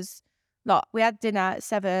 because like we had dinner at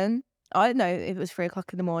 7. I didn't know if it was 3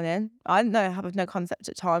 o'clock in the morning. I didn't know, have no concept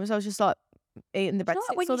at time. So I was just like eating the Do you know, breadsticks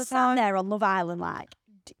like, when all you the sat time. there on Love Island, like,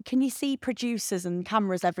 can you see producers and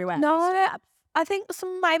cameras everywhere? No, I think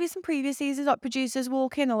maybe some previous seasons, like producers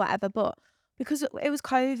walk in or whatever, but because it was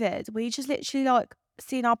COVID, we just literally like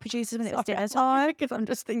seen our producers when it was dinner time. Because I'm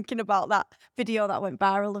just thinking about that video that went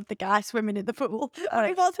viral of the guy swimming in the pool.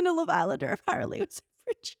 It wasn't a Love Islander, apparently it was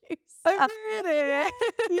a producer. Oh, really?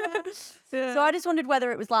 Yeah. So I just wondered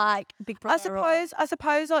whether it was like Big Brother. I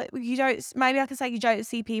suppose like you don't. Maybe I can say you don't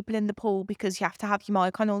see people in the pool because you have to have your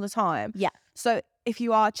mic on all the time. Yeah. So if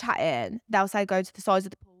you are chatting, they'll say go to the sides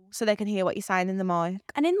of the pool so they can hear what you're saying in the mic.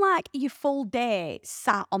 And in like your full day,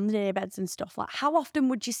 sat on the day beds and stuff, like how often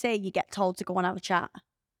would you say you get told to go and have a chat?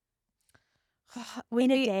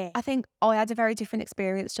 In a day. I think I had a very different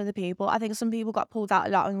experience to other people. I think some people got pulled out a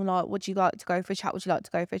lot and were like, would you like to go for a chat? Would you like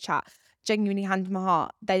to go for a chat? Genuinely, hand in my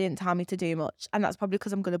heart, they didn't tell me to do much. And that's probably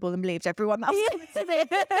because I'm gullible and believed everyone that was coming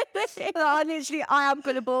to me. I am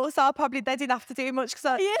gullible. So they didn't have to do much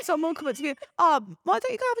because someone come up to me, why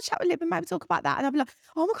don't you go have a chat with Lib and maybe talk about that? And I'll be like,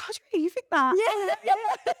 oh my God, really, you think that?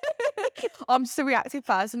 Yeah. I'm just a reactive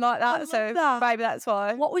person like that. So maybe that's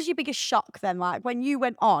why. What was your biggest shock then? Like when you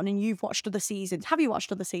went on and you've watched other seasons, have you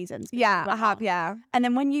watched other seasons? Yeah, I have, yeah. And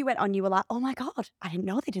then when you went on, you were like, oh my God, I didn't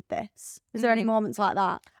know they did this. Was there any moments like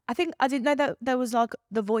that? I think I didn't know that there was like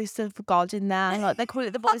the voice of God in there. Like they call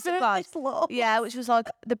it the voice of God. Yeah, which was like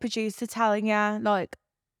the producer telling you, like,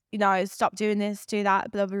 you know, stop doing this, do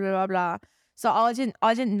that, blah blah blah blah. So I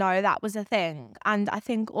didn't know that was a thing. And I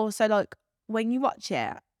think also like when you watch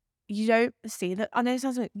it, you don't see that. I know it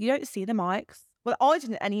sounds like you don't see the mics. Well, I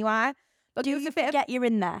didn't anyway. But Do you forget you're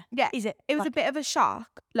in there? Yeah, is it? It was a bit of a shock,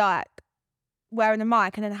 like wearing a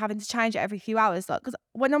mic and then having to change it every few hours. Like, because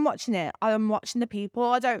when I'm watching it, I'm watching the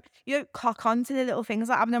people. You don't cock on to the little things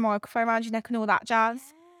like having a microphone around your neck and all that jazz.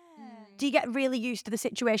 Yeah. Do you get really used to the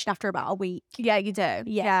situation after about a week? Yeah, you do.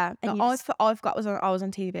 Yeah. And Like, I forgot I was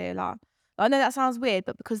on TV a lot. I know that sounds weird,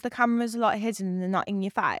 but because the cameras are like hidden and they're not in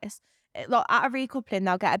your face, like at a recoupling,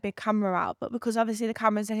 they'll get a big camera out, but because obviously the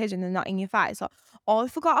cameras are hidden and not in your face, like I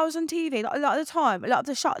forgot I was on TV. Like a lot of the time, a lot of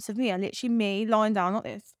the shots of me are literally me lying down like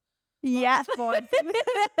this. Yeah. I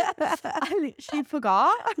literally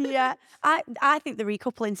forgot. Yeah. I think the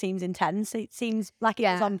recoupling seems intense. It seems like it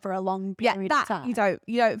goes on for a long period of time. You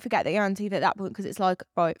don't forget that you're on TV at that point because it's like,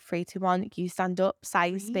 right, 3, 2, 1, you stand up, say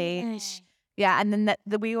your speech. Yeah, and then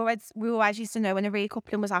we always used to know when a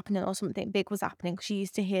recoupling was happening or something big was happening because you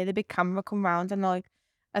used to hear the big camera come round and like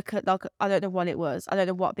I don't know what it was. I don't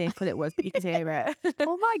know what vehicle it was, but you could hear it.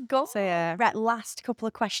 Oh my God. So yeah. Right, last couple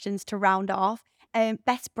of questions to round off.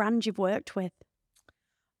 Best brand you've worked with?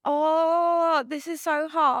 Oh, this is so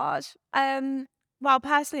hard. Well,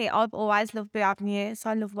 personally, I've always loved Blue Avenue,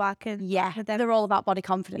 so I love working with them. They're all about body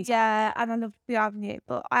confidence. Yeah, and I love Blue Avenue,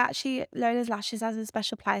 but Lola's Lashes has a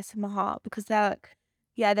special place in my heart because they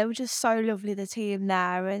were just so lovely, the team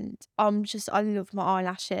there, and I love my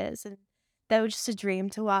eyelashes, and they were just a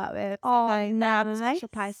dream to work with. Oh, so nice. A special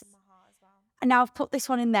place in my heart as well. And now I've put this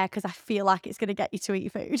one in there because I feel like it's going to get you to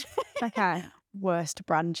eat food. Okay. Worst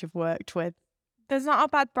brand you've worked with? There's not a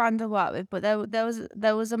bad brand I work with, but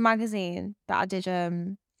there was a magazine that I did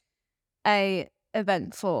a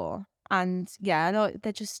event for, and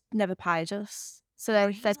they just never paid us. So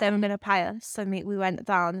they said they were going to pay us. So we went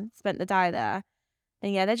down, spent the day there,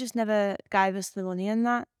 and they just never gave us the money in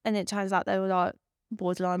that. And it turns out they were like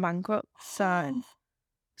borderline bankrupt. So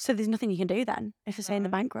there's nothing you can do then if they're saying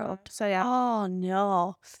they're bankrupt. So yeah. Oh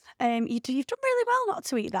no. You've done really well not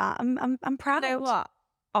to eat that. I'm proud. You know what?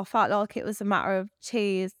 I felt like it was a matter of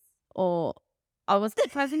cheese or I was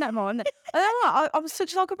present that morning. I don't know. I was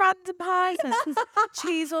such like a random person.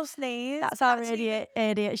 Cheese or sneeze. That's our ADHD.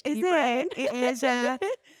 Is it? It is. Yeah.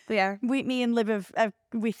 But yeah. Me and Liv I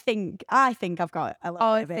think I've got a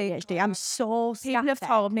little bit of ADHD. I'm so scatty. People have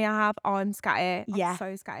told me I have. I'm scatty. Yeah. I'm so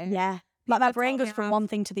scatty. Yeah. Like my brain goes from one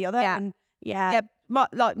thing to the other. Yeah. And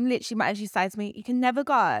like literally, my energy says to me, you can never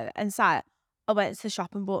go and say, I went to the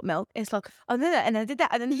shop and bought milk. It's like, oh no, and I did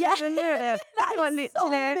that, and then that's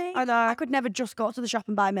literally. I know. I could never just go to the shop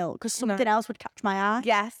and buy milk because something else would catch my eye.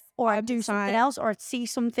 Yes, or I'd do something else, or I'd see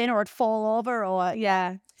something, or I'd fall over, or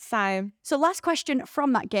same. So, last question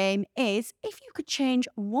from that game is: if you could change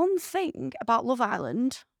one thing about Love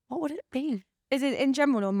Island, what would it be? Is it in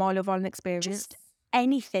general or my Love Island experience? Just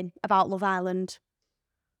anything about Love Island.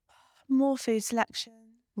 More food selection.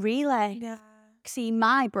 Really? Yeah. See,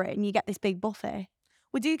 my brain, you get this big buffet.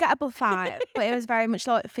 We do get a buffet, but it was very much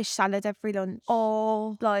like fish salad every lunch.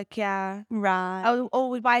 Oh, like yeah, right. Or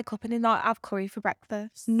we'd wake up and then like have curry for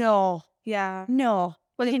breakfast. No, yeah, no.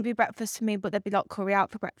 Well, it wouldn't be breakfast for me, but there'd be like curry out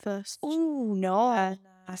for breakfast. Oh no,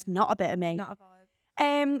 that's not a bit of me. Not a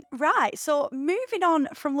Right, so moving on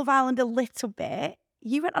from Love Island a little bit,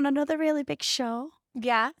 you went on another really big show,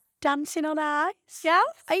 Yeah. Dancing on Ice. Yeah.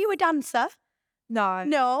 Are you a dancer? No.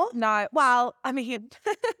 No. No. Well, I mean,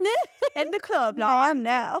 in the club, like, I am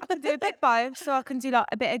now. I can do a bit both. So I can do like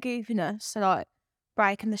a bit of goofiness, so like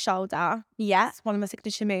breaking the shoulder. Yeah, That's one of my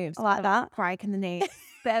signature moves. I like that. Breaking the knee.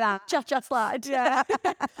 Bit of that. Cha-cha slide. Yeah.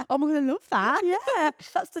 I'm gonna love that. Yeah,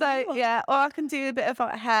 that's the new So one. yeah, or I can do a bit of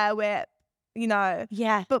like hair whip, you know.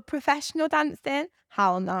 Yeah. But professional dancing,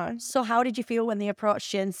 hell no. So how did you feel when they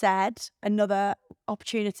approached you and said another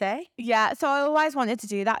opportunity? Yeah, so I always wanted to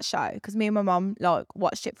do that show because me and my mum like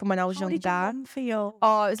watched it from when I was How did your younger. mum feel?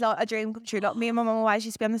 Oh, it was like a dream come true. Like me and my mum always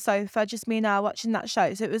used to be on the sofa, just me and her watching that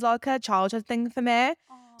show. So it was like a childhood thing for me.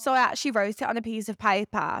 So I actually wrote it on a piece of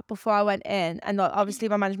paper before I went in, and like obviously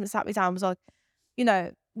my management sat me down and was like, you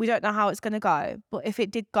know, we don't know how it's gonna go, but if it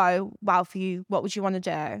did go well for you, what would you want to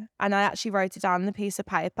do? And I actually wrote it down on a piece of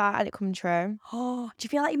paper, and it come true. Oh, do you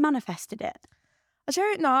feel like you manifested it? I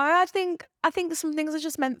don't know. I think some things are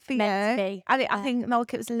just meant for Meant to you. be, And I yeah. think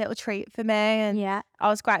like it was a little treat for me, and Yeah. I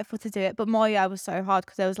was grateful to do it. But my year was so hard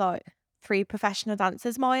because there was like 3 professional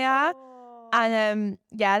dancers my year. And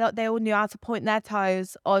yeah, like they all knew how to point their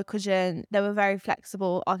toes. I couldn't. They were very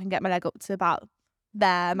flexible. I can get my leg up to about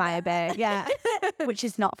there, maybe. Yeah. Which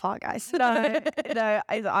is not far, guys. No,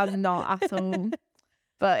 I'm not at all.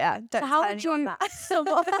 But yeah, don't So how tell would you anyone that. sum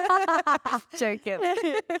up? Joking.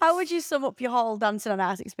 How would you sum up your whole Dancing on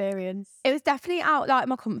Ice experience? It was definitely out like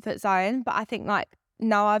my comfort zone, but I think like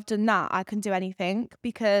now I've done that, I can do anything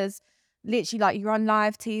because literally like you're on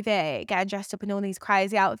live TV getting dressed up in all these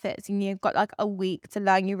crazy outfits and you've got like a week to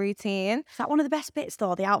learn your routine. Is that one of the best bits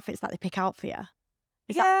though? The outfits that they pick out for you?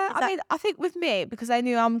 Is Yeah, that- I mean, I think with me, because they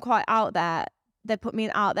knew I'm quite out there, they put me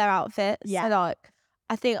in out there outfits. Yeah. So like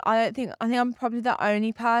I think I'm probably the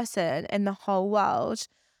only person in the whole world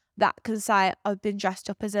that can say I've been dressed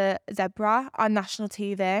up as a zebra on national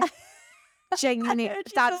TV. Genuinely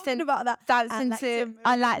dancing about that.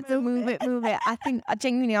 I like to move it. I think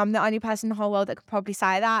genuinely I'm the only person in the whole world that could probably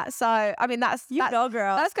say that. So I mean that's Go,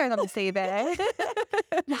 girl. that's going on the CV.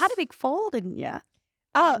 You had a big fall, didn't you?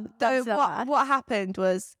 Oh, so Dancing on Ice. what happened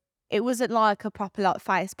was it wasn't like a proper like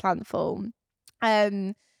face plant fall.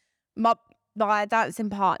 My dancing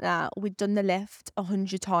partner, we'd done the lift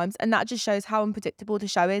 100 times, and that just shows how unpredictable the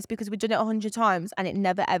show is because we'd done it 100 times and it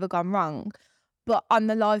never ever gone wrong. But on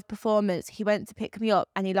the live performance, he went to pick me up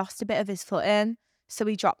and he lost a bit of his footing, so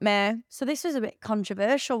he dropped me. So this was a bit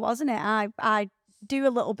controversial, wasn't it? I do a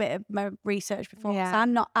little bit of my research before. Yeah.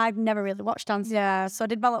 So I've never really watched Dancing. Yeah. So I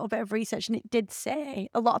did my little bit of research, and it did say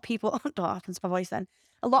a lot of people. I don't know what happens to my voice then.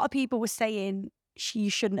 A lot of people were saying you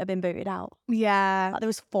shouldn't have been booted out. Yeah. Like, there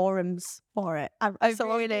was forums for it. Oh,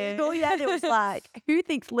 really? Oh yeah, it was like, who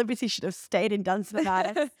thinks Liberty should have stayed in Dancing on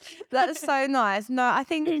Ice? That's so nice. No, I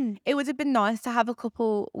think it would have been nice to have a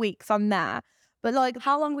couple weeks on there. But like,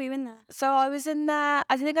 How long were you in there? so I was in there,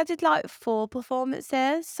 I think I did like 4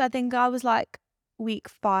 performances. So I think I was like week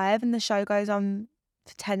 5 and the show goes on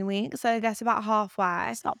for 10 weeks. So I guess about halfway.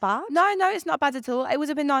 It's not bad. No, it's not bad at all. It would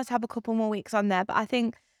have been nice to have a couple more weeks on there. But I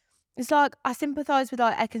think it's like I sympathise with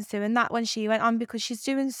like Ekin-Su and that when she went on because she's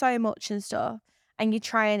doing so much and stuff and you're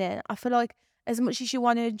training. I feel like as much as you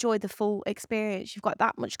want to enjoy the full experience, you've got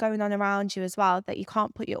that much going on around you as well that you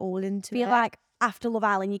can't put it all into Feel it. like after Love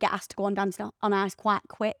Island, you get asked to go on Dancing on Ice quite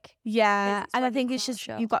quick. Yeah, It's and I when you think it's can't just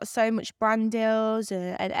show. you've got so much brand deals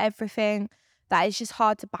and everything that it's just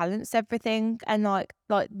hard to balance everything. And like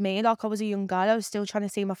me, like I was a young girl, I was still trying to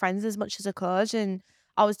see my friends as much as I could, and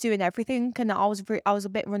I was doing everything, and I was a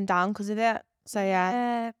bit run down because of it. So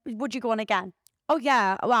yeah. Would you go on again? Oh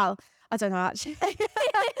yeah. Well, I don't know actually.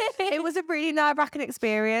 It was a really nerve-wracking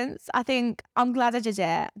experience. I think I'm glad I did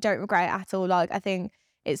it. Don't regret it at all. Like I think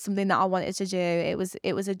it's something that I wanted to do.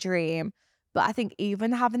 It was a dream. But I think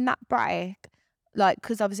even having that break, like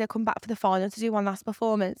because obviously I come back for the final to do one last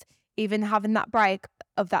performance, even having that break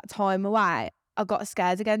of that time away, I got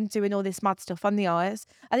scared again doing all this mad stuff on the ice.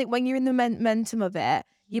 I think when you're in the momentum of it,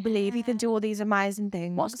 you believe you can do all these amazing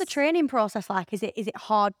things. What's the training process like? Is it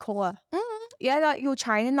hardcore? Yeah, like you're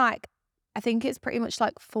training like I think it's pretty much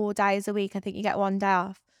like 4 days a week. I think you get 1 day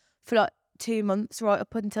off for like 2 months right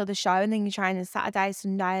up until the show, and then you're training Saturdays,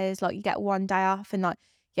 Sundays, like you get 1 day off, and like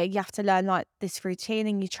yeah, you have to learn like this routine,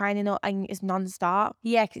 and you're training up and it's non-stop.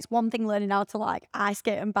 Yeah, because it's one thing learning how to like ice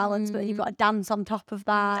skate and balance, but you've got to dance on top of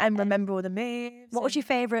that. And remember all the moves. What was your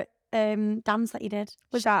favourite dance that you did?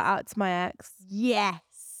 Shout out to my ex. Yes.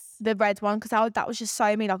 The red one, because that was just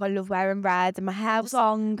so me. Like I love wearing red, and my hair was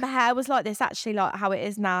Song. my hair was like this actually, like how it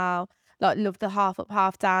is now. like love the half up,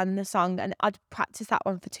 half down the song, and I'd practiced that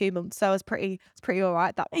one for 2 months, so it's pretty all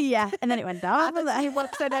right. That one. Yeah, and then it went down.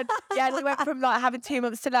 So then, yeah, we went from like having 2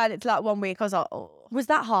 months to learn it to like 1 week. I was like, oh. Was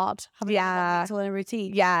that hard? Yeah, to learn a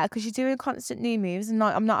routine. Yeah, because you're doing constant new moves, and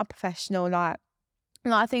like I'm not a professional. Like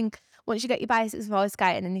I think once you get your basics of ice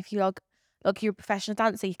skating, and if you like you're a professional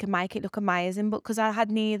dancer, you can make it look amazing. But because I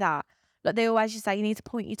had neither. Like they always just say you need to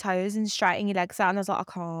point your toes and straighten your legs out, and I was like, I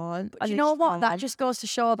can't. But you know what? That just goes to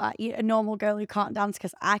show that you're a normal girl who can't dance,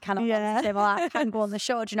 because I cannot dance. Well, I can go on the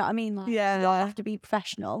show. Do you know what I mean? Like, yeah, you don't have to be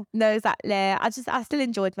professional. No, exactly. I still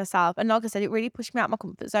enjoyed myself, and like I said, it really pushed me out of my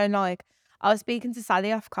comfort zone. Like I was speaking to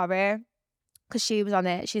Sally off Corrie, because she was on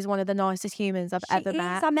it. She's one of the nicest humans I've ever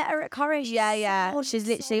met. I met her at Corrie. Yeah. She's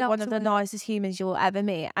literally one of the nicest humans you'll ever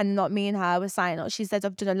meet. And like me and her were saying, like she said,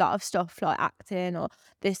 I've done a lot of stuff like acting or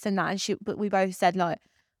this and that. But we both said like,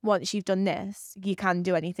 once you've done this, you can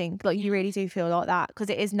do anything. Like you really do feel like that, because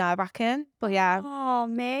it is nerve-wracking. But yeah. Oh,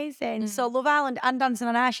 amazing. So Love Island and Dancing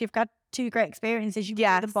on Ice, you've got 2 great experiences. You've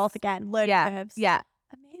done them both again. Learning curves. Yeah.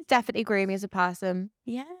 Amazing. Definitely grew me as a person.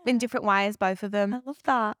 Yeah. In different ways, both of them. I love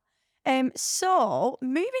that. So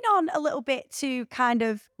moving on a little bit to kind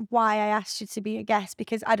of why I asked you to be a guest,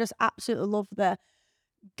 because I just absolutely love the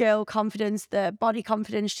girl confidence, the body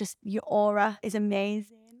confidence, just your aura is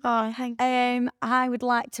amazing. Oh, thank you. I would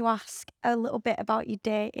like to ask a little bit about your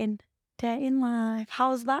dating life.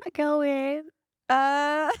 How's that going?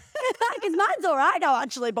 Because mine's all right now,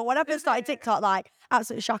 actually. But when I first started TikTok, like,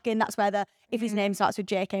 absolutely shocking. That's where if his name starts with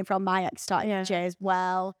J came from. My ex started with J as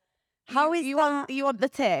well. How is that? You want the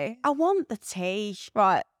tea? I want the tea.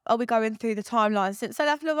 Right. Are we going through the timeline since I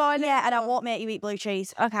left Love Island? Yeah, and I won't make you eat blue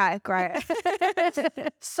cheese. Okay, great.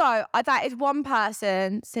 So I dated one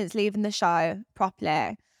person since leaving the show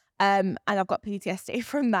properly, and I've got PTSD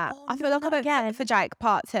from that. I feel like I don't get it for Jake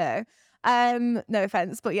part 2. No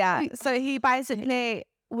offense, but yeah. So he basically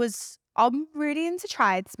was. I'm really into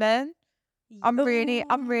tradesmen. I'm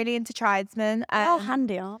really into tradesmen. They're all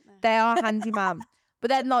handy, aren't they? They are handy, man. But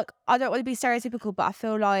then, like, I don't want to be stereotypical, but I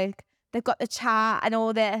feel like they've got the chat and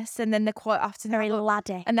all this, and then they're quite often very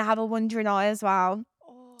laddie, and they have a wandering eye as well.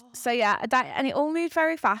 Oh. So yeah, and it all moved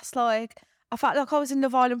very fast. Like I felt like I was in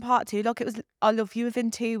Love Island part 2. Like it was, I love you within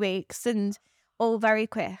 2 weeks, and all very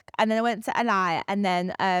quick. And then I went to LA, and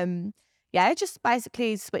then it just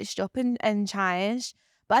basically switched up and changed.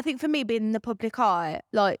 But I think for me, being in the public eye,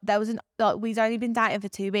 like we'd only been dating for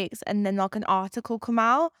 2 weeks, and then like an article come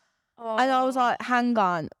out. Oh. And I was like, hang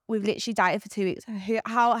on, we've literally dated for 2 weeks.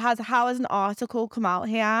 How has an article come out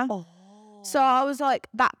here? Oh. So I was like,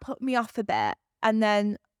 that put me off a bit. And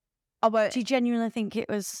then I won't. Do you genuinely think it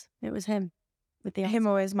was him with the article? Him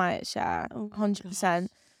or his mates? Yeah, 100%.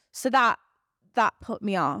 So that put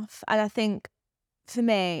me off. And I think for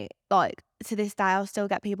me, like to this day, I'll still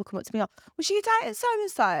get people come up to me like, was you dating so and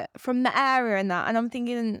so from the area and that? And I'm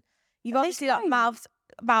thinking, you've obviously like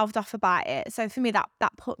mouthed off about it. So for me, that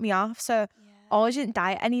put me off. So I didn't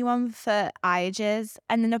date anyone for ages,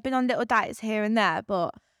 and then I've been on little dates here and there,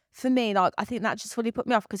 but for me, like I think that just fully put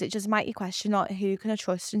me off, because it just make you question like who can I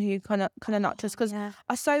trust and who can I not trust, because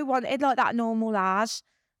I so wanted like that normal lad.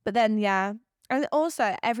 But then and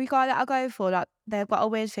also every guy that I go for, like they've got a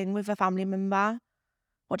weird thing with a family member.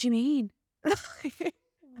 What do you mean?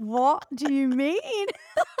 What do you mean?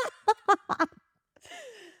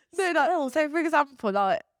 So for example,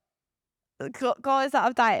 like guys that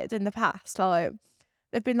I've dated in the past, like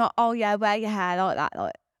they've been like, oh yeah, wear your hair like that,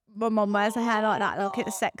 like my mum wears her hair like that, like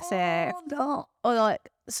it's sexy. Or like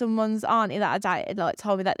someone's auntie that I dated like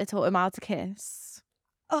told me that they taught him how to kiss.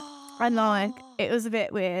 And like it was a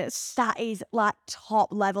bit weird. That is like top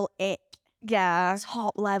level ick. Yeah,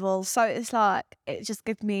 top level. So it's like it just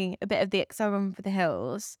gives me a bit of the XO run for the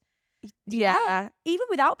hills. Yeah. Even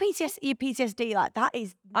without PTSD, like that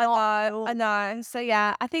is not... I know. So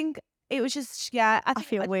yeah, I think it was just I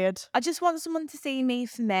feel weird. I just want someone to see me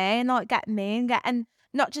for me and like get me and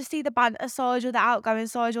not just see the banter side or the outgoing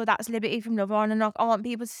side or that's Liberty from Love Island. And like, I want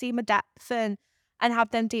people to see my depth and have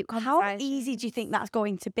them deep conversations. How easy do you think that's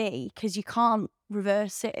going to be? Because you can't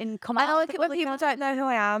reverse it and come out. I like it when people don't know who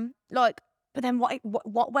I am. Like, but then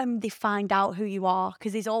what when they find out who you are?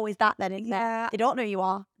 Because there's always that then, isn't there? They don't know who you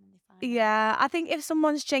are. Yeah, I think if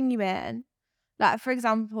someone's genuine, like for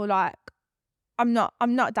example, like I'm not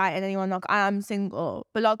dating anyone, like I am single,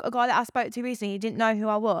 but like a guy that I spoke to recently, he didn't know who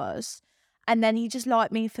I was, and then he just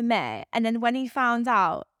liked me for me, and then when he found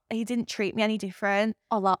out, he didn't treat me any different.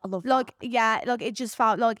 I love like that. Yeah, like it just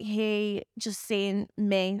felt like he just seen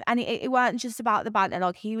me, and it weren't just about the banter.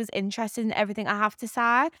 Like he was interested in everything I have to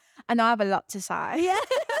say, and I have a lot to say. Yeah.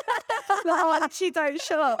 Like, she don't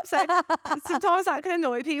shut up. So sometimes that can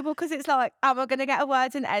annoy people because it's like, am I going to get a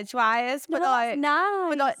word in edgeways? But like, nice.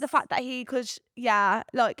 but like the fact that he could,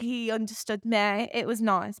 like he understood me, it was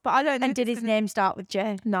nice. But I don't know. And did his name start with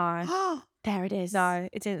J? No. There it is. No,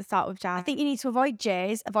 it didn't start with J. I think you need to avoid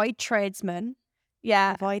J's, avoid tradesmen,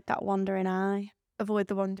 avoid that wandering eye. Avoid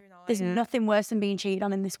the wandering eye. There's nothing worse than being cheated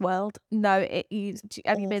on in this world. No, have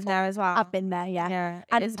you been there as well? I've been there, yeah. Yeah,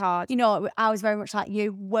 and it's hard. You know, I was very much like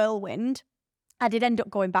you, whirlwind. I did end up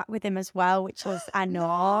going back with him as well, which was, I know,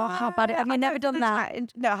 how bad it. Have you never done that?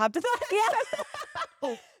 No, I have done that.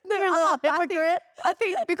 Yeah. I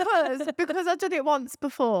think because I've done it once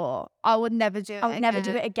before, I would never do it. I would never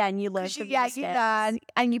do it again. You learn from your mistakes. You learn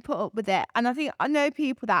and you put up with it. And I know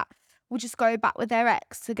people that will just go back with their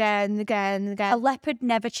ex again. A leopard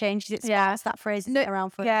never changes its spots. That phrase has been around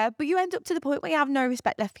for. Yeah, but you end up to the point where you have no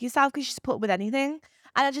respect left for yourself because you just put up with anything.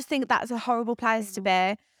 And I just think that's a horrible place to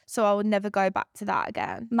be. So I would never go back to that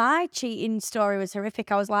again. My cheating story was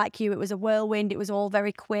horrific. I was like you. It was a whirlwind. It was all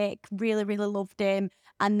very quick. Really, really loved him.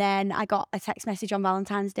 And then I got a text message on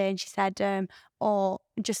Valentine's Day and she said,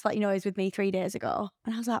 just let you know he was with me 3 days ago.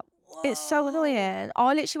 And I was like, whoa. It's so annoying.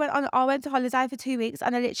 I went to holiday for 2 weeks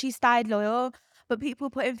and I literally stayed loyal. But people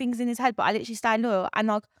were putting things in his head, but I literally stayed loyal. And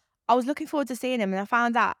like, I was looking forward to seeing him. And I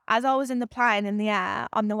found out as I was in the plane in the air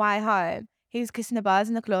on the way home, he was kissing the birds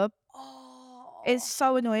in the club. It's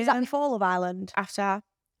so annoying. Is that before Love Island? After.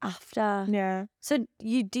 Yeah. So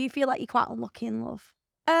do you feel like you're quite unlucky in love?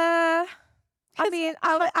 I mean,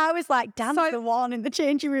 I was like, Dan's the one in the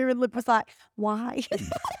changing room, and Lib was like, why?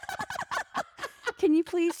 Can you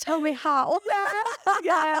please tell me how?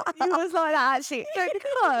 Yeah, he was like that actually. No,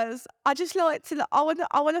 because I just like to. I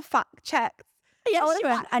want to fact check. Yes,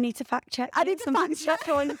 I need to fact check. I need to fact check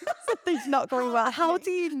on something's not going well. How do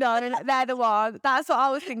you know that they're the one? That's what I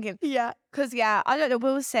was thinking. Yeah. Because, I don't know.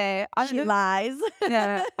 We'll see. She lies.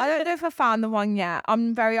 Yeah. I don't know if I found the one yet.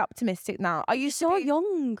 I'm very optimistic now. Are you so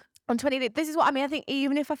young? I'm 20. This is what I mean. I think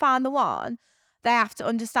even if I found the one, they have to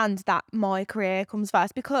understand that my career comes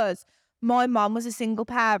first because my mum was a single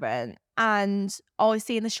parent and I was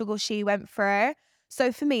seeing the struggle she went through.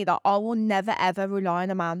 So for me, I will never, ever rely on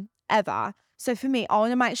a man, ever. So for me, I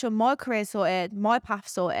want to make sure my career's sorted, my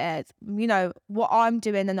path's sorted, what I'm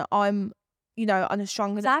doing and I'm, on a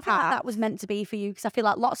stronger path. I feel like that was meant to be for you because I feel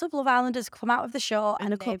like lots of Love Islanders come out of the show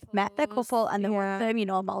and they've met their couple and they're with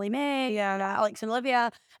them, Molly May, Alex and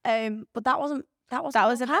Olivia. But that wasn't a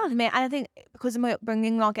path for me. And I think because of my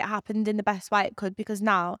upbringing, like it happened in the best way it could because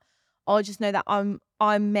now I just know that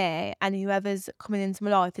I'm me and whoever's coming into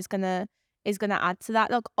my life is gonna add to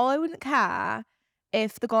that. Like I wouldn't care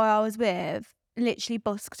if the guy I was with literally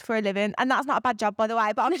busked for a living. And that's not a bad job, by the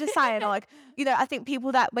way. But I'm just saying, like, I think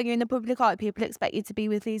people that when you're in the public eye, people expect you to be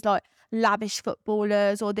with these like lavish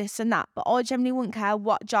footballers or this and that. But I generally wouldn't care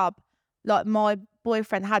what job like my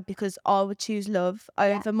boyfriend had because I would choose love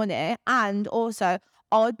over money. And also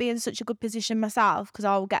I would be in such a good position myself because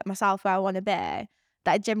I will get myself where I want to be that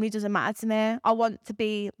it generally doesn't matter to me. I want to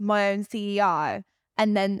be my own CEO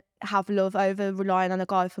and then have love over relying on a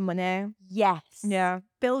guy for money. Yes. Yeah.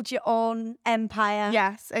 Build your own empire.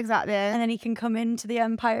 Yes, exactly. And then he can come into the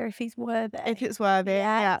empire if he's worthy. If it's worthy.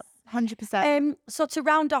 Yeah. 100%. So to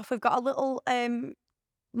round off, we've got a little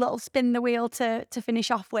spin the wheel to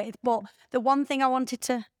finish off with. But the one thing I wanted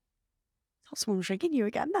to someone was ringing you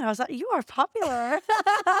again then. I was like, you are popular.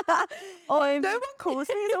 No one calls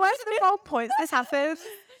me. So where's the wrong points this happens?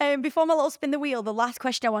 Before my little spin the wheel, the last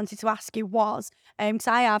question I wanted to ask you was, because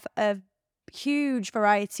I have a huge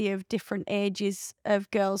variety of different ages of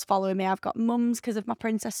girls following me. I've got mums because of my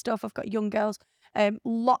princess stuff. I've got young girls,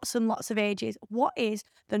 lots and lots of ages. What is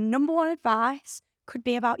the number one advice? Could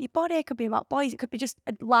be about your body, could be about boys, it could be just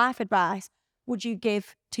life advice would you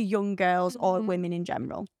give to young girls or women in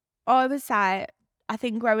general? I would say, I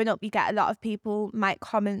think growing up, you get a lot of people make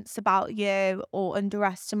comments about you or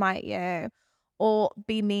underestimate you or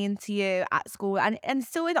be mean to you at school. And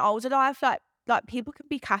still in older life, like people can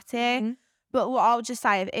be catty. But what I'll just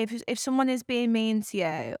say, if someone is being mean to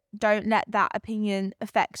you, don't let that opinion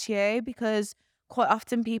affect you because quite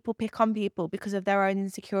often people pick on people because of their own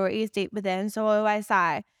insecurities deep within. So I always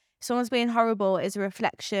say, if someone's being horrible, is a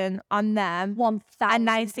reflection on them. 1000%. And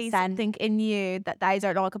they see something in you that they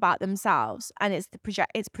don't like about themselves. And it's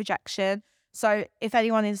projection. So if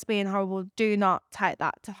anyone is being horrible, do not take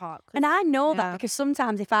that to heart. And I know that because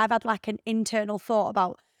sometimes if I've had like an internal thought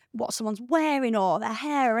about what someone's wearing or their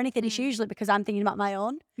hair or anything, it's usually because I'm thinking about my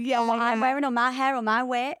own. Yeah. Or what I'm wearing on my hair or my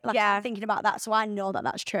weight. I'm thinking about that. So I know that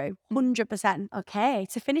that's true. 100%. Okay.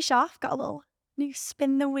 To finish off, got a little You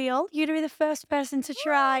spin the wheel. You're going to be the first person to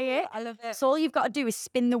try it. I love it. So all you've got to do is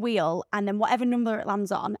spin the wheel, and then whatever number it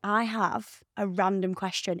lands on, I have a random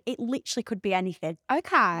question. It literally could be anything.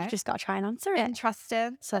 Okay. You've just got to try and answer it.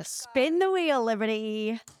 Interesting. So spin the wheel,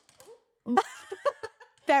 Liberty.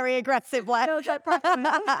 Very aggressively. Is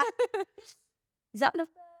that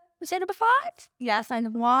number? Was it number 5? Yes, I know.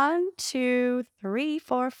 1, 2, 3,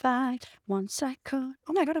 4, 5. 1 second.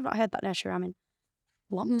 Oh my God, I've not heard that nursery rhyme in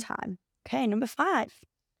a long time. Okay, number 5.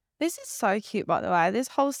 This is so cute, by the way. This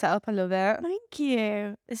whole setup, I love it. Thank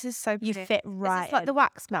you. This is so You pretty. fit right. It's like the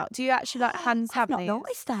wax melt. Do you actually like hands I've have not these?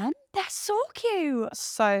 noticed them. They're so cute.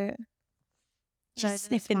 So Just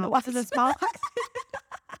sniffing the wax. smell.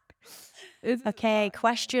 Okay,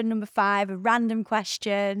 question number 5, a random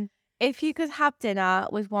question. If you could have dinner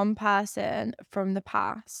with one person from the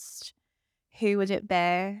past, who would it be?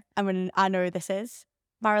 I know who this is.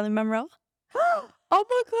 Marilyn Monroe. Oh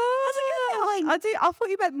my God. I thought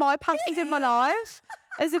you meant my past as in my life.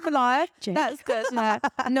 As in my life. That's good.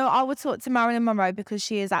 No, I would talk to Marilyn Monroe because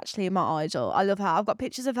she is actually my idol. I love her. I've got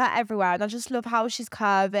pictures of her everywhere and I just love how she's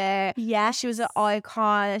curvy. Yeah. She was an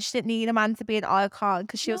icon. She didn't need a man to be an icon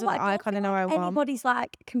because she was an icon in her own one. Anybody's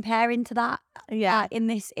like comparing to that in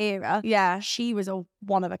this era. Yeah. She was a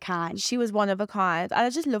one of a kind. She was one of a kind. And I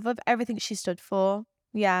just love everything she stood for.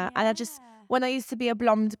 Yeah. And I just... When I used to be a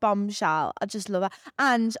blonde bombshell, I just love her.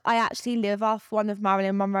 And I actually live off one of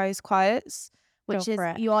Marilyn Monroe's quotes, which is,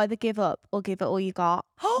 you either give up or give it all you got.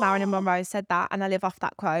 Marilyn Monroe said that, and I live off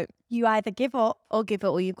that quote. You either give up or give it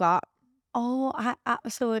all you've got. Oh, I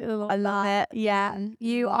absolutely love that. I love it. Yeah.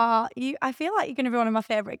 I feel like you're going to be one of my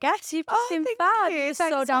favourite guests. You've just been fab. You're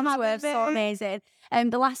so down to earth, so amazing.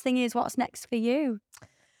 The last thing is, what's next for you?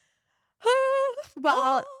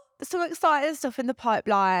 Well... some exciting stuff in the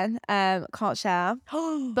pipeline. Can't share.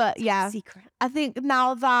 But yeah, secret. I think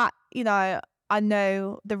now that, I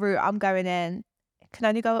know the route I'm going in, can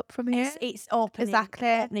only go up from here. It's opening. Exactly.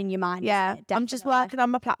 Opening your mind. Yeah. I'm just working on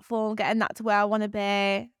my platform, getting that to where I want to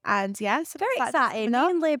be. And yeah, so very exciting. Me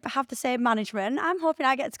and Lib have the same management. I'm hoping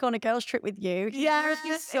I get to go on a girls' trip with you. Yeah,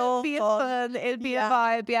 it'd be fun. It'd be a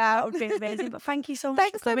vibe. Yeah, it would be amazing. But thank you so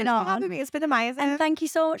much for coming on. Having me. It's been amazing. And thank you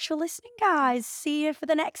so much for listening, guys. See you for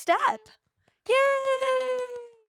the next step.